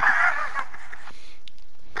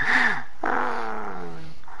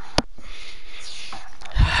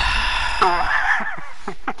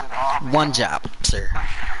 One job, sir. I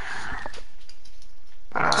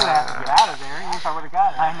had to get out of there. Even if I would have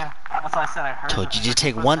got it. I know. That's why I said I heard. Told you to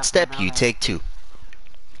take one step, you take two.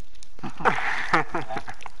 I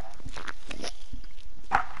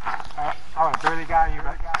would have really got you,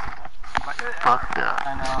 but Fucked up.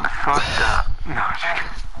 I know. Fucked up. No, shit.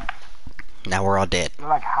 Now we're all dead. They're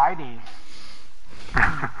like hiding.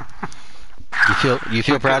 You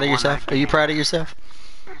feel proud of yourself? Are you proud of yourself?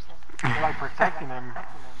 They're like protecting him.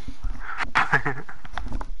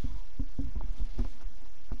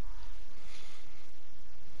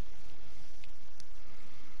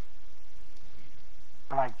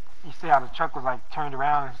 But like, you see how the truck was like turned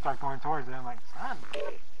around and started going towards it. I'm like, son.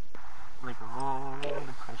 Like, oh,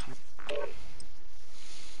 the pressure.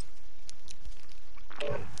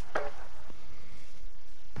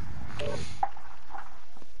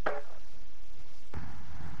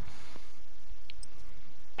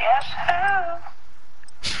 Yes,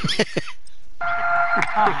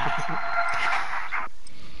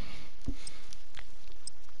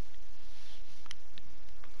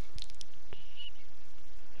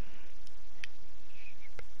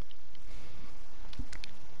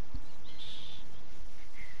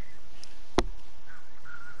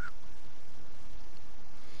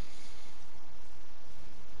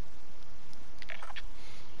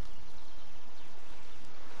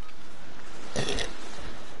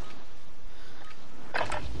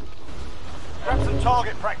 Grab some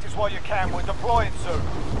target practice while you can. We're deploying soon.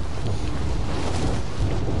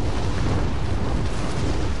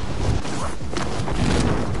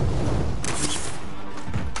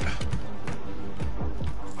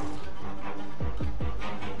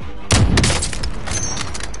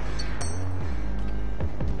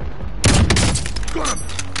 Got him.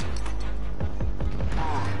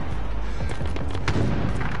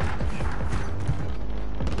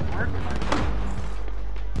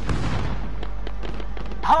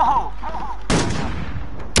 Oh!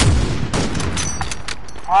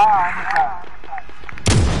 Wow, I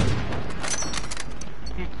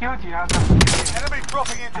he killed you. Enemy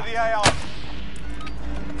dropping into the AR.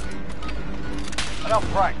 Enough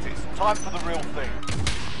practice. Time for the real thing.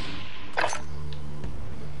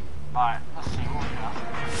 Alright, let's see what we got.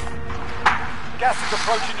 Gas is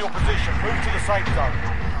approaching your position. Move to the safe zone.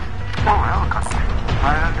 Oh, helicopter.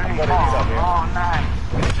 Right underneath. Oh, nice.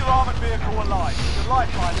 Keep your armored vehicle alive. The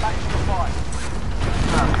lifeline lacks the fight.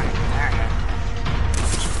 Okay, there you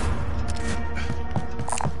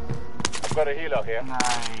I've got a healer here.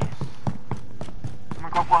 Nice. I'm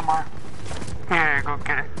gonna go for one more. go. Yeah, go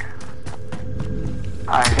get it.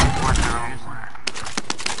 I went the wrong way.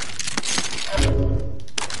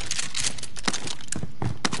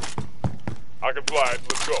 I I can fly it.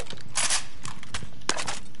 Let's go.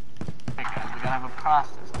 Hey guys, we gotta have a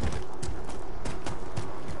process.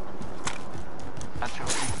 That's your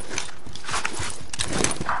thing.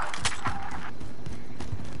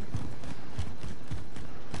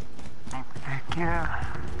 Heck yeah.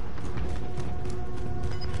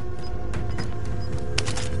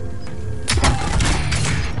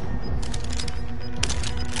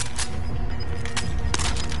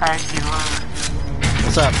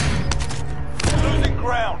 What's up? Losing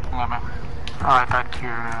ground. Hold on, man. Oh, I thought you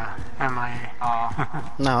were MIA.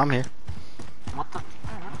 No, I'm here. What the?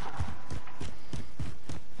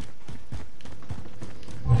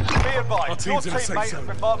 Be advised, your team's in a safe teammate has zone.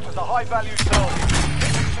 been marked as a high-value target.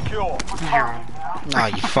 Keep them secure. Zero. Oh,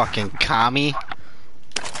 you fucking commie.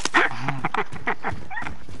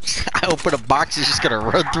 I open a box, he's just gonna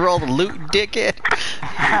run through all the loot, dickhead.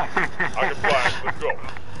 I can fly it. Let's go.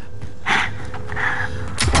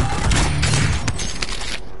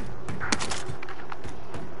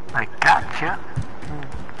 I gotcha.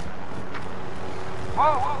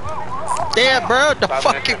 Yeah, bro, don't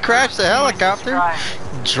fucking crash the helicopter.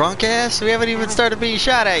 Drunk ass, we haven't even started being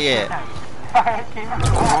shot at yet.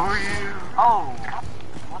 Who are you? Oh.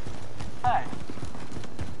 What the heck?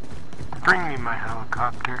 Bring me my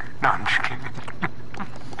helicopter. No, I'm just kidding.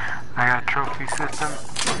 I got a trophy system.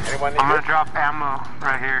 Anyone need I'm gonna this? drop ammo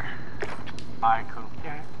right here. Alright, cool.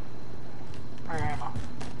 Yeah. Where ammo?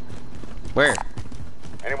 Where?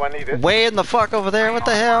 Anyone need this? Way in the fuck over there, what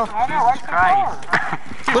the hell? I know, where's the car?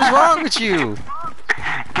 What is wrong with you?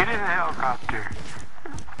 Get in the helicopter.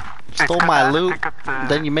 Stole It's 'cause I my had to loot, pick up the-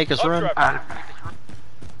 then you make us run? I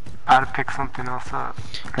had to pick something else up.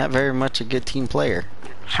 Not very much a good team player.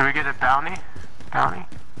 Should we get a bounty? Bounty?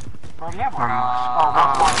 Well, yeah, Or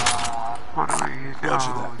what do we use?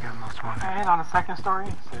 Roger Oh, that. we got most money. Hit on the second story?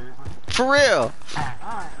 Seriously? For real?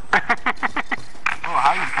 Alright. Oh,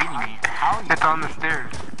 how are you beating me? How are you It's on the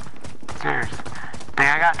stairs. Stairs. Dang,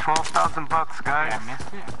 I got 12,000 bucks, guys. I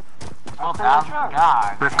missed it. 12,000?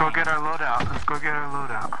 God. Let's go get our loadout. Let's go get our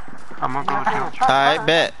loadout. I'm gonna go do. I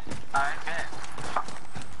bet. Alright, bet.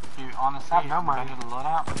 Dude, honestly, I have no money to load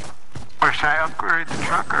out. Or should I upgrade the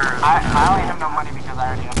truck or? I only have no money because I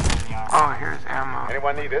already upgraded the armor. Oh, here's ammo.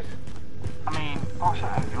 Anyone need this? I mean, oh shit,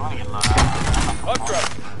 if you want to get loaded out. I'll drop.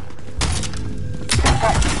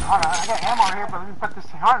 Hold on, I got ammo here, but let me put this.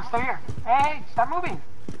 Hold on, stay here. Hey, stop moving.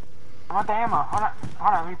 I want the ammo. Hold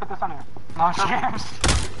on, let me put this on here. No shares.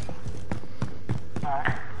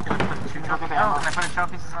 Alright. Can I put a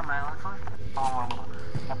trophy system on my helicopter? Oh,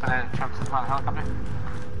 can I put a trophy system on the helicopter?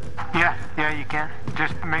 Yeah, you can.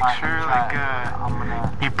 Just make Alright, sure, let me like, try it. I'm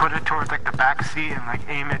gonna... you put it towards, like, the back seat and, like,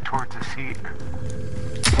 aim it towards the seat.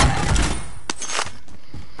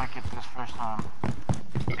 Make it this first time.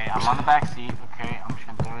 Okay, I'm on the back seat. Okay, I'm just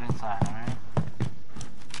gonna throw it inside, alright?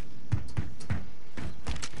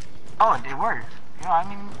 Oh, it worked. Yeah, I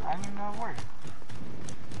didn't even know it worked.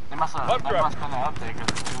 They must have been an update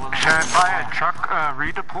because it wasn't... Should I buy a truck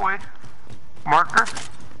redeploy marker?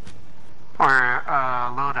 Or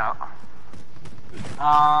loadout?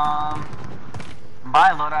 Buy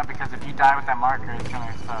a loadout because if you die with that marker, it's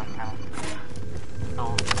gonna start kind of... So...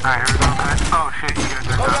 Alright, here we go, guys. Oh shit, you guys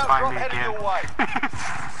are not Loadout by drop me headed again. your way.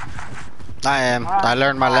 I am. I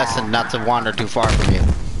learned my lesson not to wander too far from you.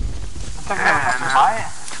 Take it out, buy it.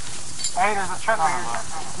 Hey, there's a truck right here.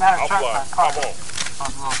 Not a I'll truck, fly. but a car. I'm on. Oh,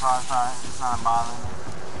 it's a little car, sorry. It's not bothering me.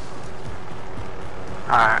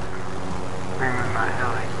 Alright. Bring me my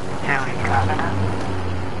helicopter.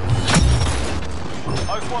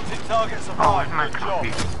 Most wanted targets Oh, survived. where's my Good job.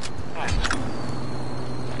 trophy?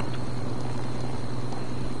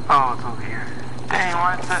 Oh, it's over here. Dang,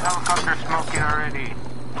 why is the helicopter smoking already?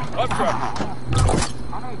 I'll drop.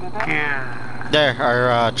 I know you did that. Yeah. There,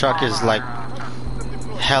 our truck is like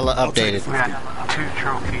hella updated. We got 2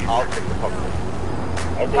 trophies. I'll take the cover.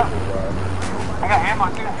 I'll go for a ride. I got ammo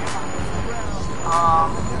too.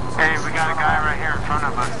 Hey, we got a guy right here in front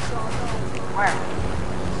of us. Where?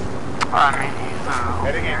 I mean, he's over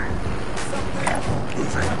Heading here.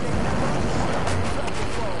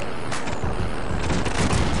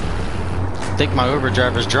 I think my Uber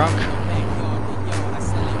driver's drunk.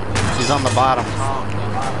 He's on the bottom.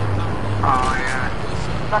 Oh, yeah.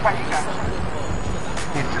 Look how you got it.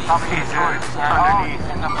 He's Oh, underneath. it's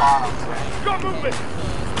in the bottom. Got movement.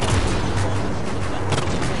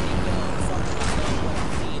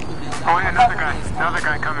 Oh, yeah, another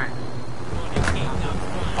guy coming.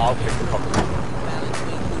 I'll take the cover.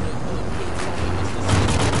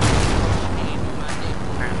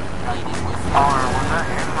 Oh, was that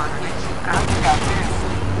him underneath? I think I did.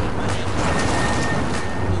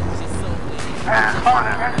 Yeah,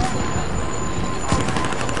 whatever.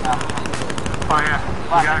 Oh yeah.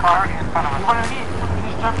 You got a car? in front of us. You want to eat?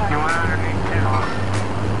 You went underneath too.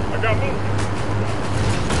 I got moved.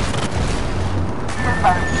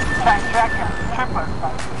 Track him. Trip us.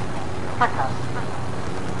 Trick us.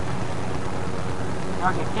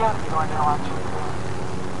 You'll get killed if you want to watch it.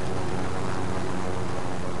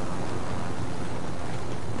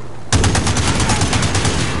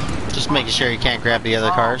 Just making sure you can't grab the other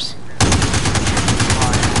cars.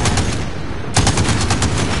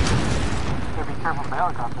 Gotta be careful with the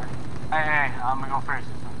helicopter. Hey, I'm gonna go first.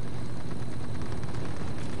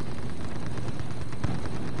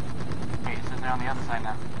 Wait, it's sitting there on the other side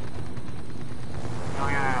now. Yo.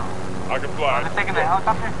 I can Are fly. they taking the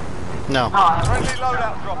helicopter? No. No, Friendly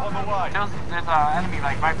loadout drop on the way. there's an enemy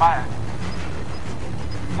like right by us.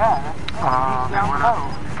 Yeah, They down went below.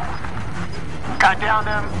 up. Got down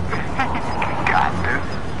him. Got him.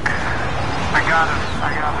 I got him.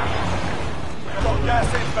 We've got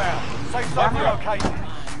gas inbound. Safe zone relocated.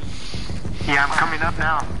 Yeah, I'm coming up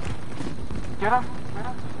now. Get him?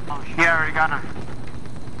 Oh shit. Yeah, I already got him.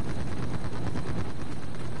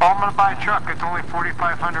 Oh, I'm gonna buy a truck. It's only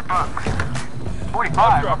 $4,500.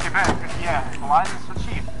 45? Okay, bet. Yeah. Why is it so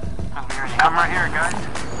cheap? Come right here, guys.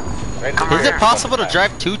 Come Is right it here. possible to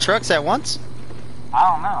drive 2 trucks at once? I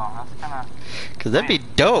don't know. That's kind of... Cause that'd be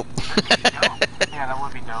dope. Yeah, that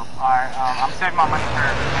would be dope. Alright, I'm saving my money for...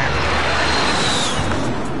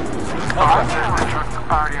 Oh, the truck's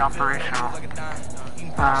already operational.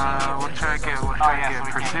 What should I get?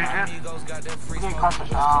 Precision? Get cluster.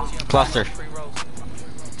 Cluster.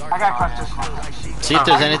 I got clusters. See if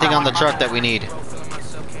there's anything on the truck that we need.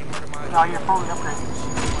 No, you're fully upgraded.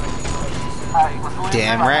 Alright,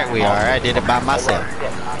 Damn right we are. I did it by myself.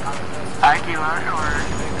 Vehicular, or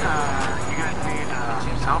you guys need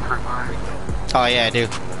self-revive. Oh yeah, I do.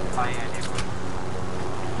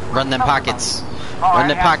 Run them pockets. Run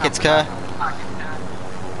them pockets, cuh.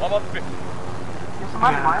 I'm on 50. Get some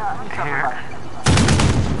money, man. I need Here.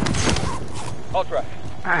 I'll try.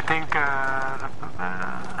 I think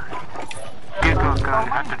Gizmo's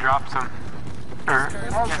gonna have to drop some. Or, eat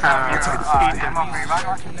them.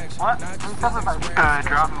 What?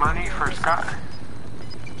 Drop money for Scott.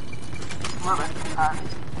 A little bit. Alright.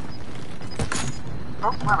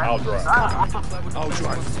 Oh, my bad. I'll drive. I'll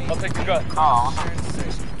drive. I'll take the gun. Oh,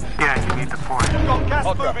 Yeah, you need the point. We've got gas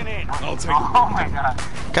I'll drop. moving in. I'll take it. oh my god.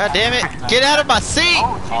 God damn it! Get out of my seat!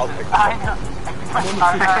 Oh, I'll Jesus. take I know.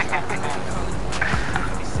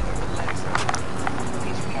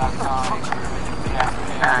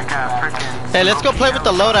 I got freaking. Hey, let's go play with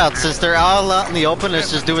the loadouts since they're all out in the open.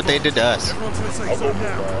 Let's just do what they did to us. Everyone to the safe zone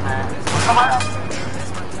now.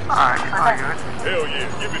 Alright, all good. Hell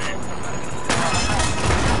yeah, give it in.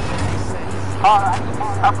 Oh, I need to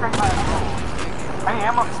upgrade my... I need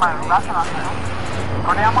ammo for my rocket launcher.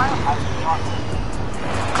 Go down mine?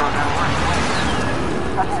 Go down one.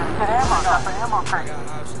 I need to get ammo. Got the ammo crate.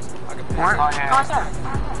 Where? Oh, yeah. Go right there.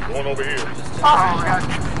 Going over here. Oh,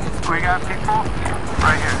 we got people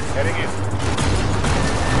right here. Heading in.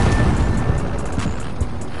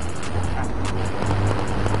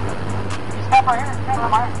 Stop right here.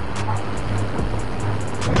 Stop right here.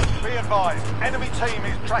 Be advised, enemy team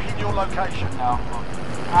is tracking your location. No.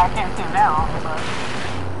 I can't see him now, but...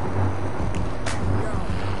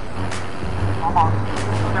 Almost.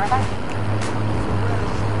 I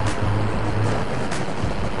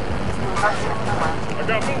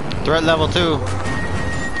got moved. Threat level 2.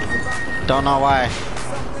 Don't know why.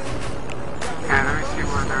 Yeah, let me see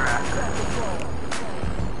where they're at.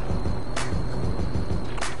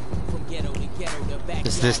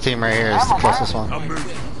 It's this team right here. It's the closest one. I'm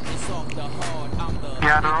moving.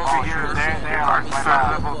 Yeah, they're over here. They are.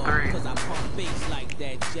 Level 3. Wait,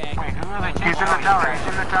 who are they? He's in the tower. He's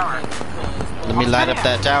in the tower. Let me light up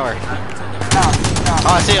that tower.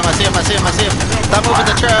 Oh, I see him. I see him. I see him. I see him. Stop moving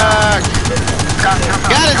the truck. Got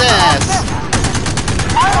his ass.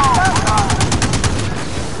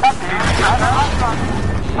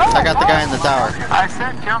 I got the guy in the tower. I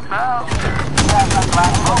said jump out.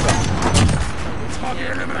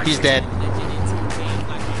 He's dead.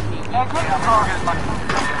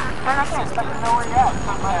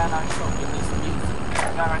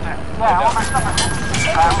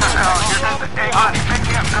 Hey, honey, pick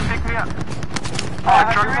me up. Come pick me up. The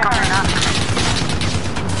truck's coming after me.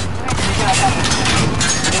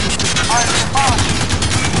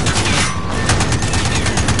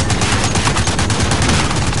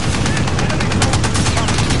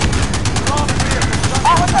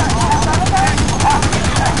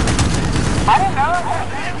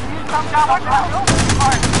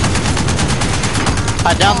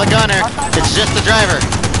 I downed the gunner. It's just the driver.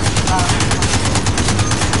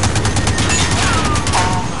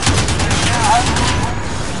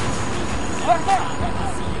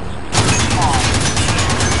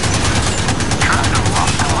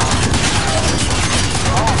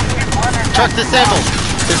 Truck's disabled.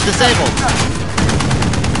 It's disabled.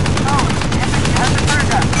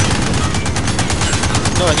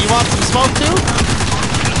 So, you want some smoke too?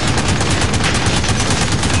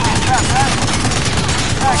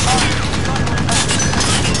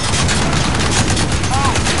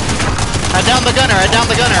 I downed the gunner. I downed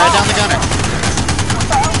the gunner. I downed the gunner.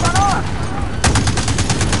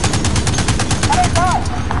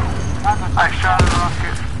 I shot a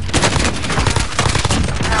rocket.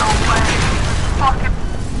 No way. Fucking.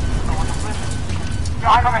 Yo,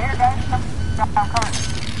 I'm over here, guys. I'm coming.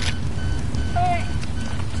 Hey,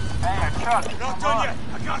 Chuck. Not done yet.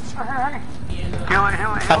 I got you. Hurry. Heal it,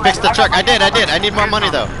 heal it, heal I fixed the truck. I did. I need more money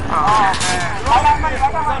though. I got money.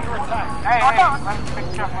 Hey, let me fix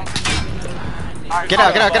Chuck. Get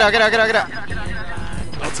out.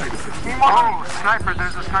 I'll take the 50. Oh, sniper,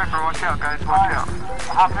 there's a sniper. Watch out, guys. Watch out.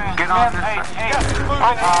 Get on this side.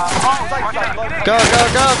 Go.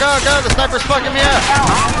 The sniper's fucking me up.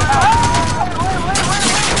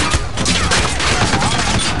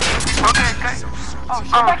 Okay, guys. Oh,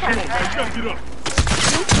 shit. Get up.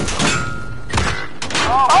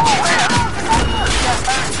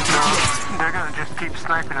 They're gonna just keep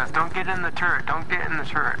sniping us. Don't get in the turret. Get in the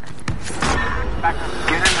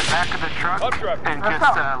back of the truck and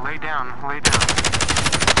just lay down.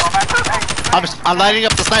 I'm lighting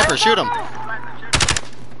up the sniper. Shoot him.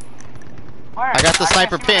 I got the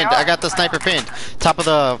sniper pinned. Top of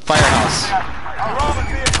the firehouse.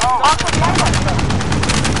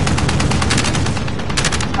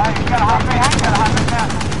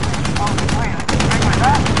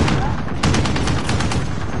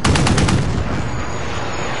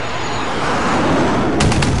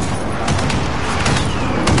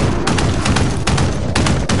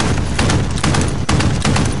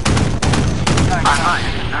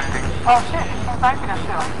 Oh shit, he's sniping us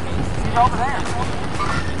still. He's over there.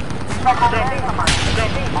 He's back over there somewhere.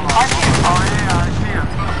 I see him. Oh yeah, I see him.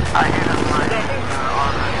 I hit him right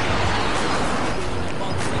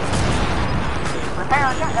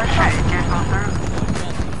Repair, you can't go through?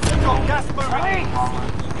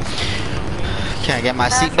 Can I get my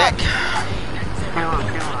seat back? Heal up.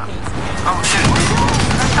 Oh shit.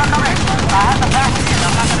 Let's come over here. I have the back here.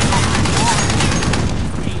 I'm not gonna go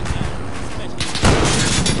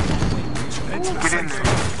Get in there.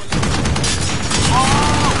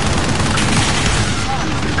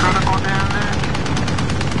 Gonna go down there.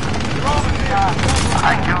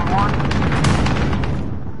 I killed one.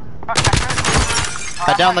 I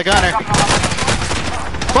downed the gunner.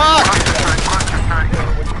 Fuck! Cluster strike.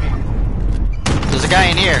 There's a guy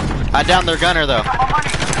in here. I downed their gunner though.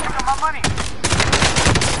 my money.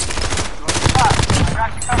 I got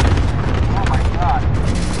you covered. Oh my god.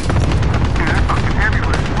 Dude, they're fucking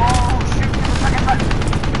everywhere. Oh shit,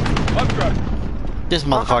 This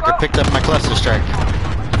motherfucker picked up my cluster strike.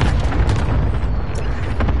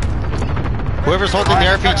 Whoever's holding the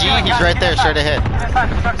RPG, he's right there, straight ahead.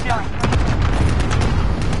 Start stealing.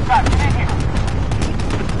 Stop, get in here.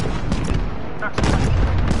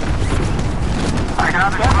 I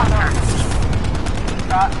got a cluster.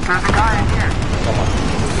 There's a guy in here.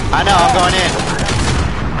 I know, I'm going in.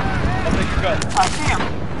 I see him.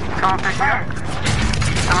 Someone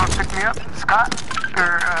pick me up. Scott?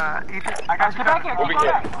 Or, Ethan? I got you back here. Over Keep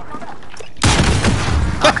here.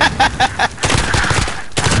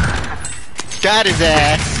 Got his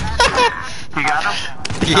ass. You got him?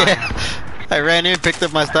 Yeah. I ran in, picked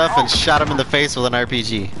up my stuff, and shot him in the face with an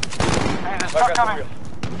RPG. Hey, there's truck coming.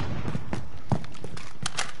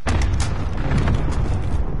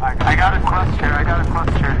 I got a cluster.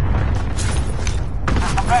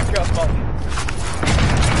 I'm back.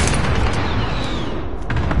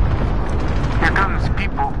 Here comes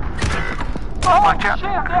people. Oh, Watch out. shit,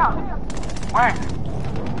 I'm down. Where?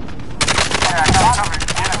 Yeah, I got covered.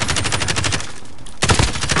 Get him.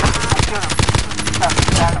 Shoot him.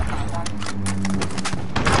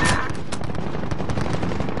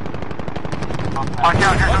 Watch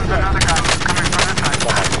out, here comes another guy. Coming from this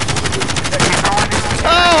side. He's going in.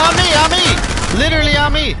 Oh, on me! Literally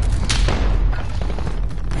on me! You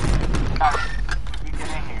get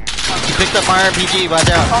in here. He picked up my RPG, watch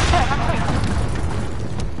out. Oh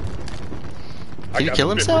shit, Did he kill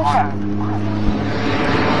himself?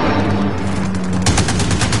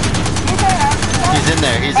 He's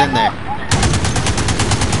in there.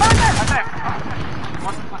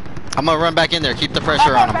 I'm gonna run back in there, keep the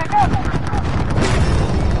pressure on him.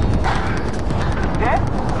 Dead?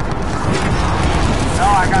 No,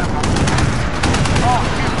 I got him. Oh,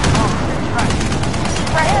 shoot.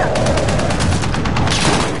 Right here.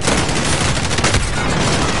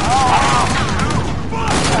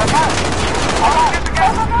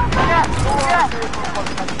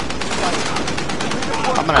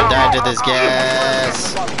 into this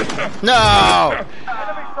gas. No!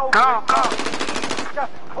 Go, go!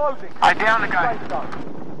 I downed the guy.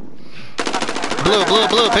 Blue, blue,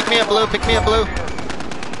 blue. Pick me up, blue. Pick me up, blue.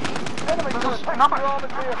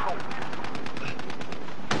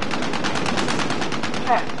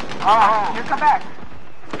 Oh, you come back.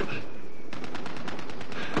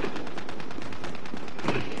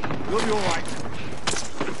 You'll be alright.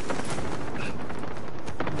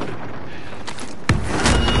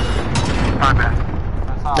 My bad.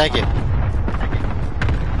 Thank you.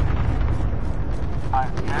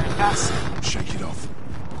 Alright, you ready, Scott? Shake it off.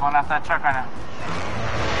 Going off that truck right now.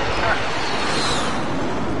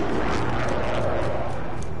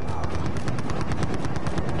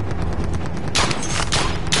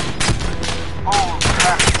 Oh,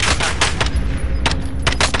 crap.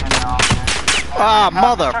 Ah,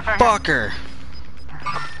 motherfucker.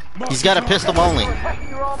 He's got a pistol only.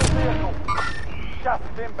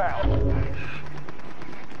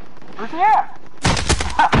 Where's he at?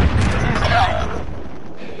 Jesus Christ.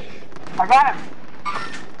 I got him.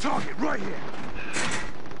 Target right here.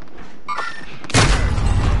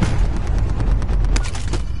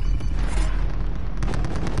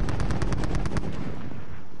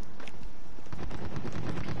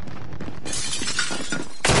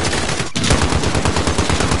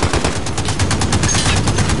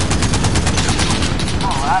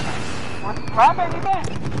 What happened? You been?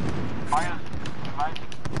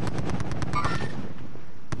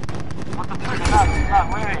 What the frick? It's not,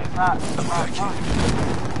 wait, it's not.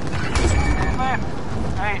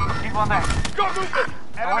 Hey, keep on there. Go moving!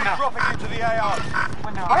 Enemy window. dropping into the AR.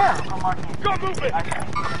 Window. Where? I'm marking. Go moving! I can't.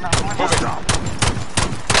 No, window.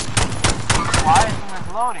 Why is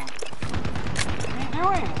it loading? What are you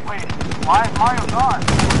doing? Wait, why is Mario gone?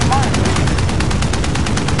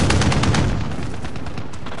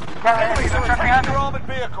 Enemies are attacking your armored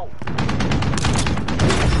vehicle.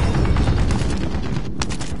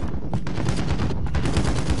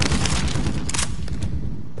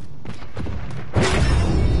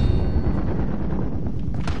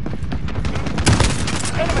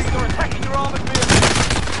 Enemies are attacking your armored vehicle.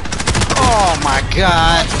 Oh my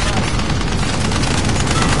god.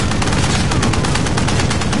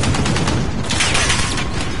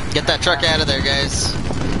 Get that truck out of there, guys.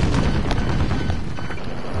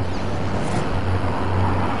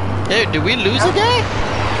 Hey, did we lose a guy?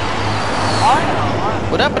 Mario?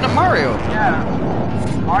 What happened to Mario? Yeah.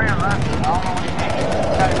 Mario left. I don't know what he did.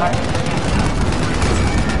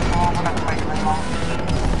 Oh, I'm gonna have to make it very long.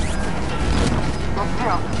 Go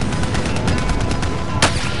deal.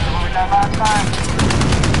 What we done last time?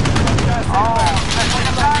 Oh,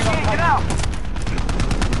 get out!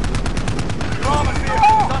 Your armored vehicle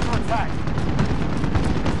is under attack.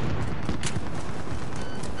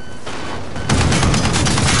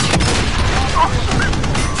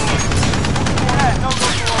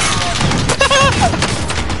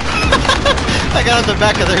 I got on the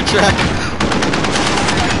back of their truck.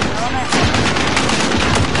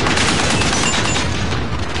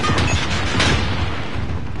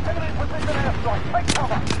 Enemy precision airstrike. Take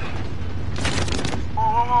cover.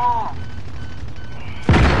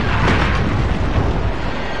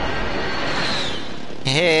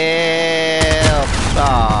 Help!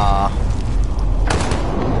 Aww.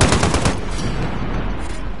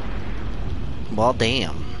 Well,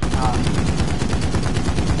 damn.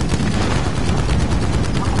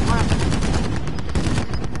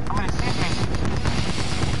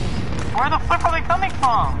 Where the fuck are they coming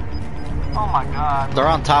from? Oh my god. They're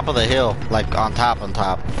on top of the hill, like on top. Oh,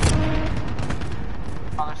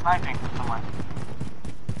 they're sniping from somewhere.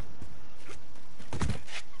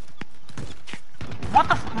 What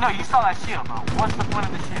the no, you saw that shield, bro. What's the point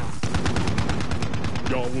of the shield?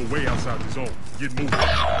 Y'all, we're way outside the zone. Get moving.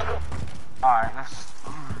 Alright, let's...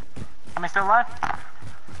 Am I still alive?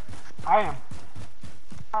 I am.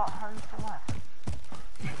 How are you still alive?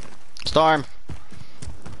 Storm.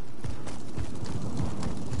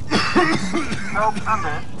 Nope, I'm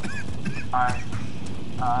dead. Alright.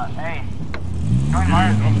 Hey. Join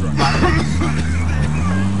Mario.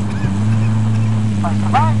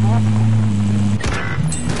 Survive, dude.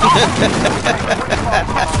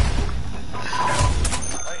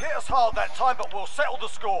 They hit us hard that time, but we'll settle the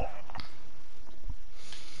score.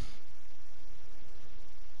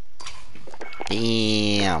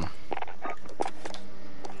 Damn.